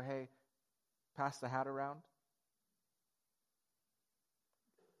could you go, hey, pass the hat around?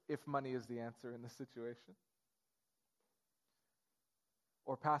 If money is the answer in this situation.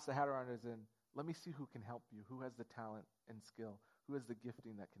 Or pass the hat around as in, let me see who can help you, who has the talent and skill, who has the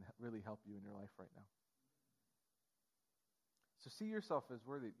gifting that can really help you in your life right now. So see yourself as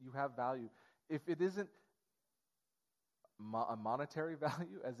worthy. You have value. If it isn't a monetary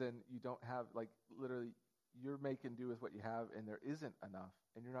value, as in you don't have, like literally you're making do with what you have and there isn't enough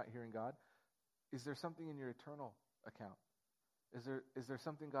and you're not hearing God, is there something in your eternal account? Is there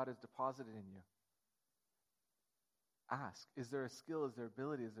something God has deposited in you? Ask. Is there a skill? Is there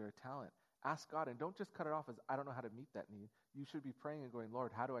ability? Is there a talent? Ask God and don't just cut it off as I don't know how to meet that need. You should be praying and going,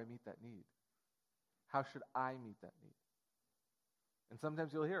 Lord, how do I meet that need? How should I meet that need? And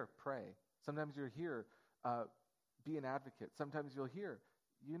sometimes you'll hear, pray. Sometimes you'll hear, be an advocate. Sometimes you'll hear,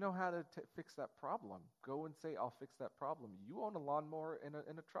 you know how to fix that problem. Go and say, I'll fix that problem. You own a lawnmower in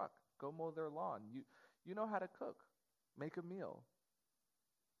a truck. Go mow their lawn. You know how to cook. Make a meal.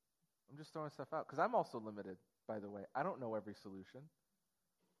 I'm just throwing stuff out. Because I'm also limited, by the way. I don't know every solution.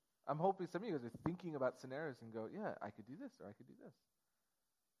 I'm hoping some of you guys are thinking about scenarios and go, yeah, I could do this or I could do this.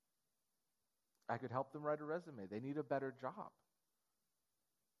 I could help them write a resume. They need a better job.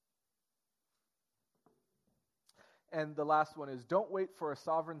 And the last one is, don't wait for a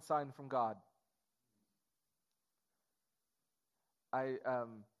sovereign sign from God. I've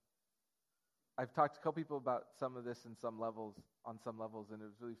talked to a couple people about some of this on some levels, and it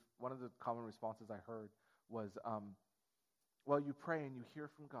was really, one of the common responses I heard was, well, you pray and you hear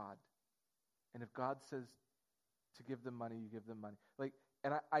from God. And if God says to give them money, you give them money.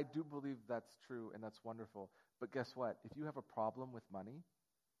 And I do believe that's true and that's wonderful. But guess what? If you have a problem with money,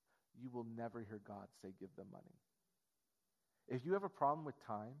 you will never hear God say give them money. If you have a problem with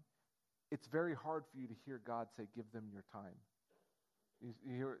time, it's very hard for you to hear God say, give them your time.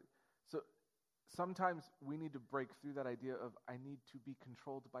 So sometimes we need to break through that idea of, I need to be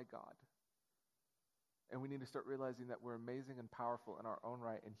controlled by God. And we need to start realizing that we're amazing and powerful in our own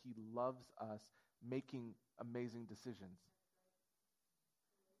right, and He loves us making amazing decisions.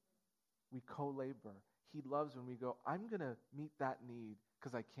 We co-labor. He loves when we go, I'm going to meet that need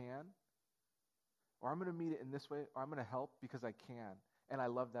because I can, or I'm going to meet it in this way, or I'm going to help because I can, and I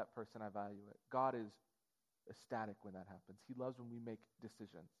love that person, I value it. God is ecstatic when that happens. He loves when we make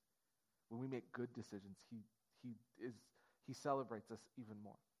decisions. When we make good decisions, He celebrates us even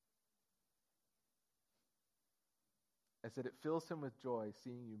more. I said it fills Him with joy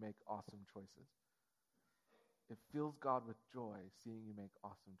seeing you make awesome choices. It fills God with joy seeing you make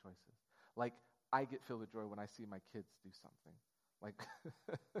awesome choices. Like, I get filled with joy when I see my kids do something.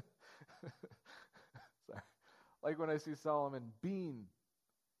 Like when I see Solomon bean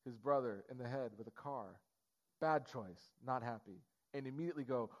his brother in the head with a car. Bad choice, not happy. And immediately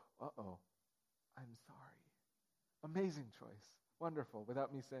go, uh-oh, I'm sorry. Amazing choice. Wonderful,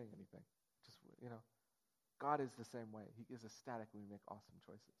 without me saying anything. Just, God is the same way. He is ecstatic when we make awesome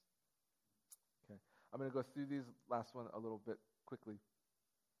choices. Okay, I'm going to go through these last one a little bit quickly.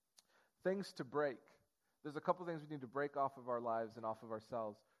 Things to break. There's a couple things we need to break off of our lives and off of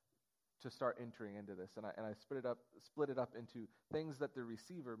ourselves to start entering into this. And I split it up into things that the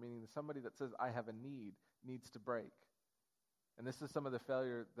receiver, meaning somebody that says, I have a need, needs to break. And this is some of the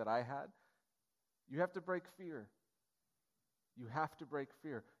failure that I had. You have to break fear. You have to break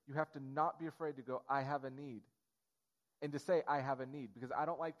fear. You have to not be afraid to go, I have a need. and to say, I have a need. Because I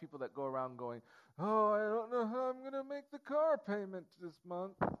don't like people that go around going, oh, I don't know how I'm going to make the car payment this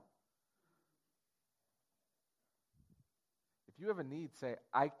month. If you have a need, say,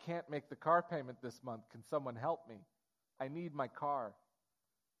 I can't make the car payment this month. Can someone help me? I need my car.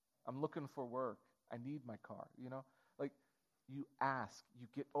 I'm looking for work. I need my car. Like, you ask. You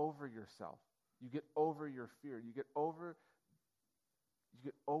get over yourself. You get over your fear. You get over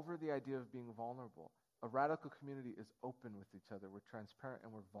the idea of being vulnerable. A radical community is open with each other. We're transparent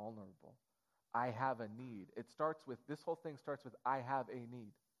and we're vulnerable. I have a need. This whole thing starts with, I have a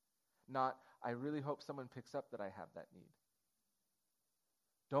need. Not, I really hope someone picks up that I have that need.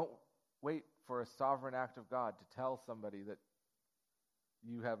 Don't wait for a sovereign act of God to tell somebody that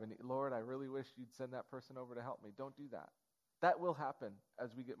you have a need. Lord, I really wish you'd send that person over to help me. Don't do that. That will happen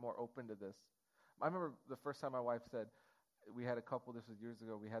as we get more open to this. I remember the first time my wife said, we had a couple, this was years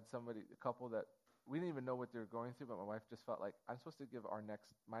ago, we had a couple that we didn't even know what they were going through, but my wife just felt like, I'm supposed to give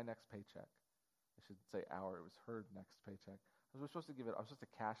my next paycheck. I should say it was her next paycheck. I was supposed to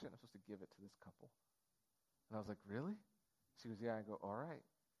cash it, and I'm supposed to give it to this couple. And I was like, really? She goes, yeah. I go, all right.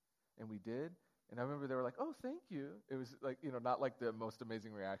 And we did. And I remember they were like, oh, thank you. It was like, not like the most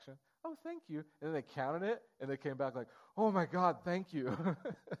amazing reaction. Oh, thank you. And then they counted it, and they came back like, oh my God, thank you.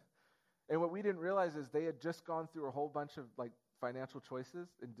 And what we didn't realize is they had just gone through a whole bunch of like financial choices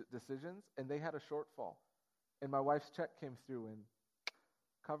and decisions, and they had a shortfall. And my wife's check came through and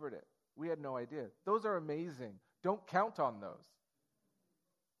covered it. We had no idea. Those are amazing. Don't count on those.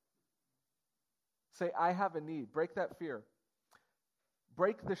 Say, I have a need. Break that fear.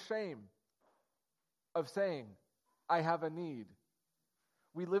 Break the shame of saying, I have a need.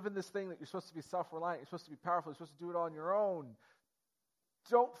 We live in this thing that you're supposed to be self-reliant, you're supposed to be powerful, you're supposed to do it all on your own.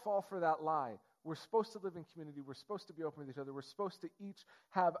 Don't fall for that lie. We're supposed to live in community. We're supposed to be open with each other. We're supposed to each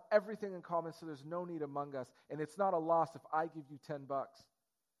have everything in common so there's no need among us. And it's not a loss if I give you $10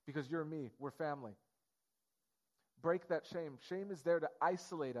 because you're me. We're family. Break that shame. Shame is there to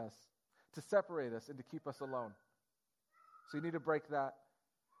isolate us, to separate us, and to keep us alone. So you need to break that.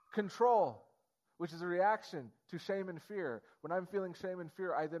 Control, which is a reaction to shame and fear. When I'm feeling shame and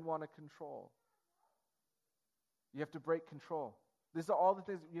fear, I then want to control. You have to break control. These are all the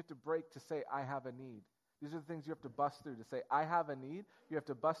things that you have to break to say, I have a need. These are the things you have to bust through to say, I have a need. You have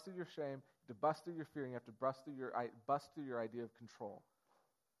to bust through your shame, you have to bust through your fear, and you have to bust through your idea of control.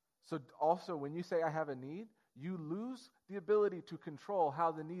 So also, when you say, I have a need, you lose the ability to control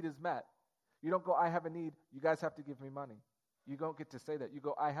how the need is met. You don't go, I have a need, you guys have to give me money. You don't get to say that. You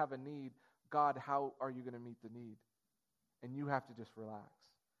go, I have a need, God, how are you going to meet the need? And you have to just relax.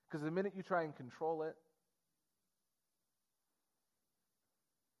 Because the minute you try and control it,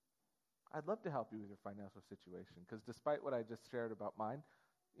 I'd love to help you with your financial situation, because despite what I just shared about mine,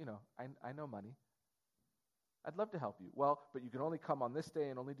 I know money. I'd love to help you. Well, but you can only come on this day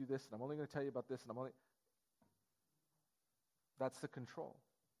and only do this, and I'm only going to tell you about this, and that's the control.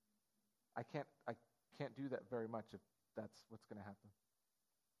 I can't do that very much if that's what's going to happen.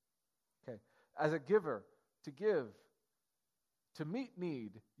 Okay. As a giver, to give, to meet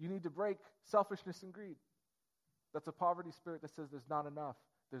need, you need to break selfishness and greed. That's a poverty spirit that says there's not enough.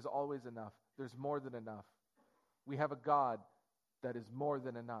 There's always enough. There's more than enough. We have a God that is more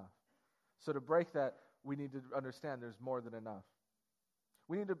than enough. So to break that, we need to understand there's more than enough.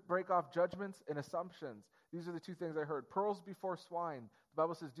 We need to break off judgments and assumptions. These are the two things I heard. Pearls before swine. The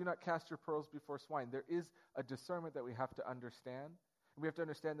Bible says, do not cast your pearls before swine. There is a discernment that we have to understand. We have to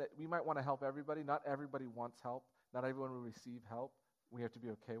understand that we might want to help everybody. Not everybody wants help. Not everyone will receive help. We have to be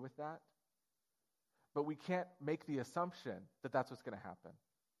okay with that. But we can't make the assumption that that's what's going to happen.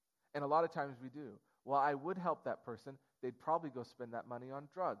 And a lot of times we do. Well, I would help that person. They'd probably go spend that money on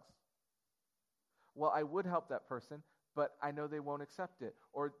drugs. Well, I would help that person, but I know they won't accept it.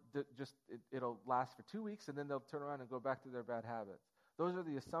 Or it'll last for 2 weeks, and then they'll turn around and go back to their bad habits. Those are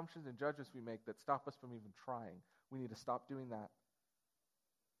the assumptions and judgments we make that stop us from even trying. We need to stop doing that.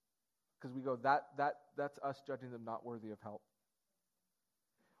 Because we go, that's us judging them not worthy of help.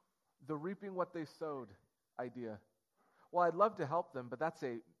 The reaping what they sowed idea. Well, I'd love to help them, but that's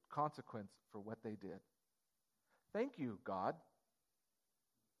a consequence for what they did. Thank you, God.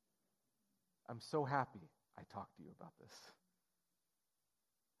 I'm so happy I talked to you about this.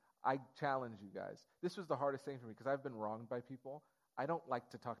 I challenge you guys. This was the hardest thing for me because I've been wronged by people. I don't like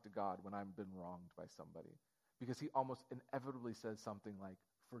to talk to God when I've been wronged by somebody because he almost inevitably says something like,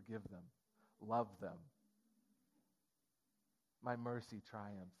 forgive them, love them. My mercy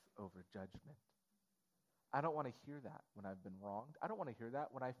triumphs over judgment. I don't want to hear that when I've been wronged. I don't want to hear that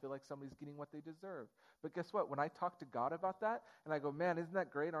when I feel like somebody's getting what they deserve. But guess what? When I talk to God about that, and I go, man, isn't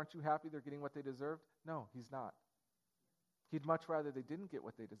that great? Aren't you happy they're getting what they deserved? No, he's not. He'd much rather they didn't get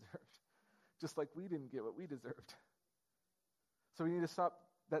what they deserved, just like we didn't get what we deserved. So we need to stop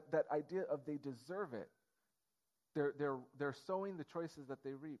that idea of they deserve it. They're sowing the choices that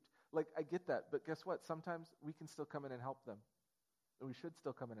they reaped. Like, I get that, but guess what? Sometimes we can still come in and help them. And we should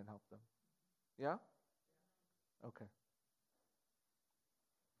still come in and help them. Yeah? Okay.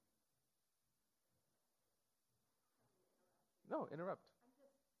 No, interrupt.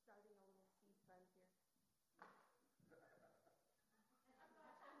 I'm just starting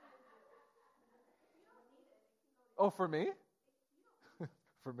a little seed fund here. Oh, for me?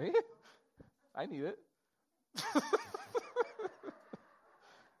 For me? I need it.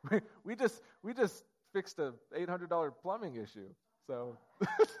 we just fixed a $800 plumbing issue. So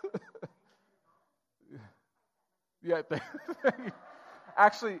yeah.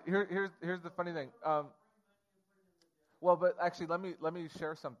 Actually, here's the funny thing. Well, but actually, let me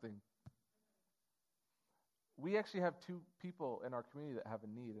share something. We actually have 2 people in our community that have a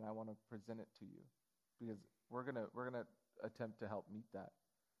need, and I want to present it to you because we're gonna attempt to help meet that.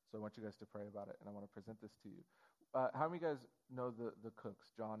 So I want you guys to pray about it, and I want to present this to you. How many of you guys know the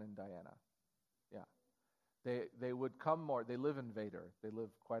Cooks, John and Diana? Yeah. They would come more. They live in Vader. They live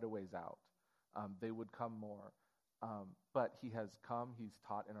quite a ways out. They would come more. But he has come. He's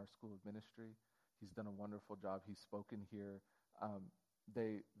taught in our school of ministry. He's done a wonderful job. He's spoken here.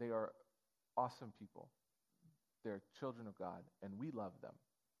 They are awesome people. They're children of God, and we love them.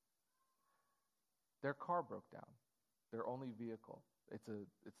 Their car broke down. Their only vehicle. It's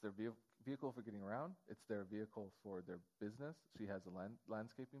their vehicle for getting around. It's their vehicle for their business. She has a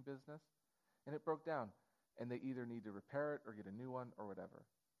landscaping business, and it broke down. And they either need to repair it or get a new one or whatever.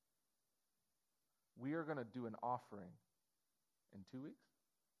 We are going to do an offering in 2 weeks.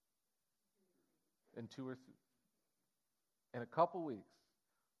 In a couple weeks,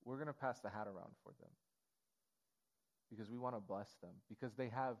 we're going to pass the hat around for them because we want to bless them because they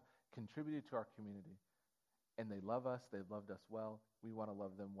have contributed to our community and they love us. They've loved us well. We want to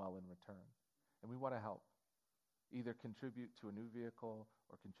love them well in return, and we want to help either contribute to a new vehicle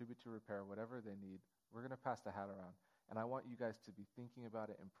or contribute to repair whatever they need. We're going to pass the hat around, and I want you guys to be thinking about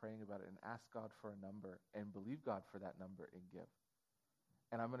it and praying about it and ask God for a number and believe God for that number and give.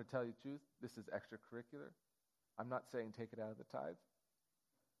 And I'm going to tell you the truth, this is extracurricular. I'm not saying take it out of the tithe.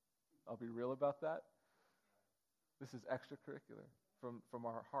 I'll be real about that. This is extracurricular from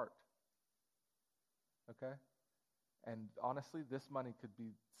our heart. Okay? And honestly, this money could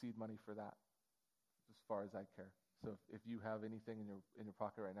be seed money for that, as far as I care. So if you have anything in your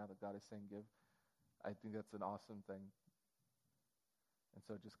pocket right now that God is saying give, I think that's an awesome thing. And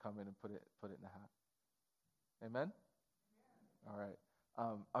so just come in and put it in the hat. Amen? All right.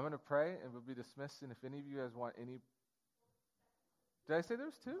 I'm going to pray and we'll be dismissed. And if any of you guys want any... Did I say there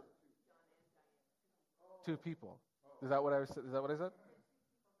was 2? 2 people. Is that what I said?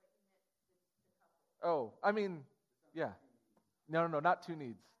 Oh, I mean, yeah. No, not 2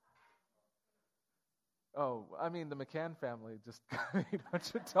 needs. Oh, I mean, the McCann family just got an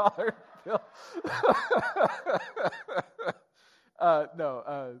 $800 bill.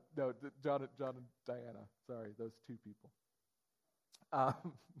 No, John and Diana. Sorry, those 2 people.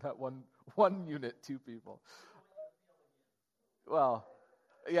 That one unit, 2 people. Well,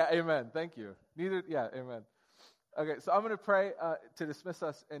 yeah, amen. Thank you. Amen. Okay, so I'm going to pray to dismiss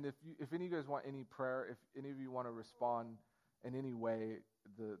us, and if any of you guys want any prayer, if any of you want to respond in any way,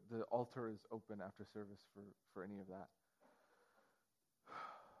 the altar is open after service for any of that.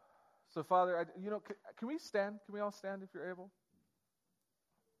 So, Father, can we stand? Can we all stand if you're able?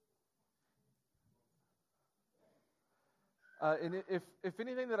 And if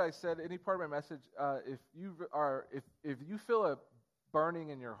anything that I said, any part of my message, if you feel a burning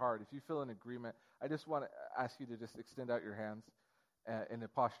in your heart, if you feel an agreement, I just want to ask you to just extend out your hands in a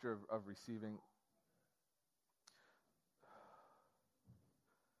posture of receiving.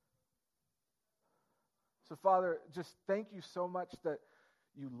 So, Father, just thank you so much that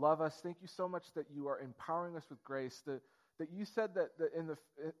you love us. Thank you so much that you are empowering us with grace. That you said that in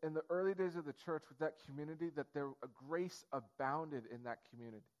the early days of the church with that community, that a grace abounded in that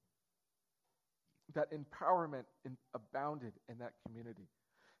community. That empowerment abounded in that community.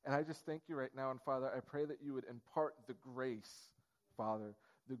 And I just thank you right now, and Father, I pray that you would impart the grace, Father,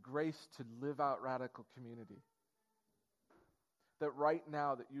 the grace to live out radical community. That right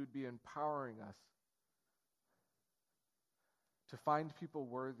now that you would be empowering us to find people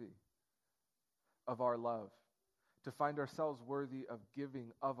worthy of our love, to find ourselves worthy of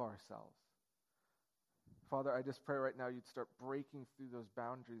giving of ourselves. Father, I just pray right now you'd start breaking through those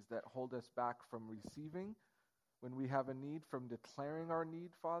boundaries that hold us back from receiving when we have a need, from declaring our need,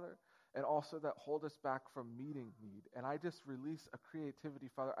 Father, and also that hold us back from meeting need. And I just release a creativity,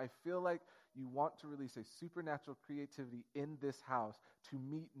 Father. I feel like you want to release a supernatural creativity in this house to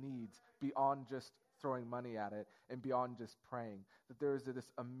meet needs beyond just throwing money at it and beyond just praying. That there is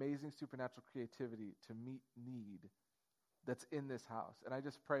this amazing supernatural creativity to meet need that's in this house. And I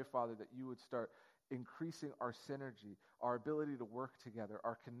just pray, Father, that you would start increasing our synergy, our ability to work together,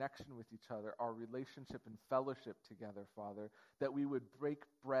 our connection with each other, our relationship and fellowship together, Father, that we would break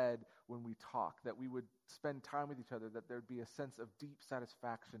bread when we talk, that we would spend time with each other, that there'd be a sense of deep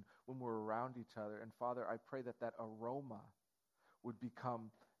satisfaction when we're around each other. And Father, I pray that that aroma would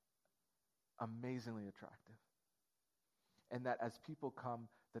become amazingly attractive. And that as people come,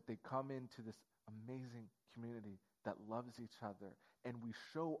 that they come into this amazing community that loves each other, and we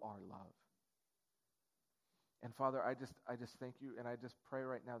show our love. And Father, I just thank you, and I just pray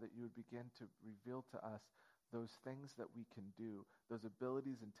right now that you would begin to reveal to us those things that we can do, those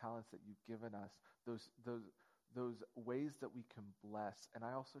abilities and talents that you've given us, those ways that we can bless. And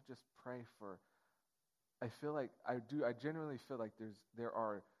I also just pray for, I genuinely feel like there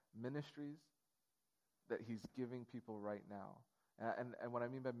are ministries that he's giving people right now. And what I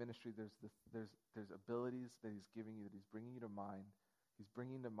mean by ministry, there's abilities that he's giving you, that he's bringing you to mind. He's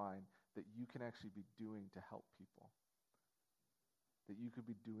bringing to mind that you can actually be doing to help people. That you could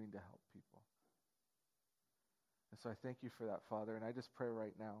be doing to help people. And so I thank you for that, Father. And I just pray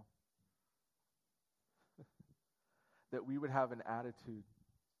right now that we would have an attitude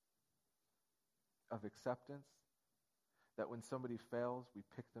of acceptance, that when somebody fails, we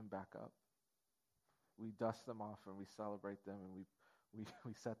pick them back up. We dust them off and we celebrate them, and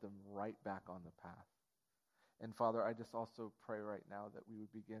we set them right back on the path. And Father, I just also pray right now that we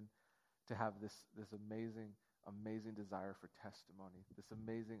would begin to have this amazing, amazing desire for testimony, this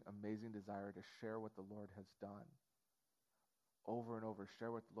amazing, amazing desire to share what the Lord has done. Over and over,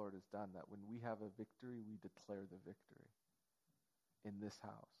 share what the Lord has done, that when we have a victory, we declare the victory in this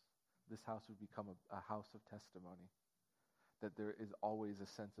house. This house would become a house of testimony, that there is always a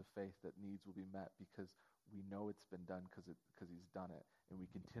sense of faith that needs will be met because we know it's been done because he's done it, and we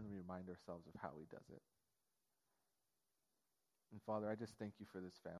continually remind ourselves of how he does it. And Father, I just thank you for this family.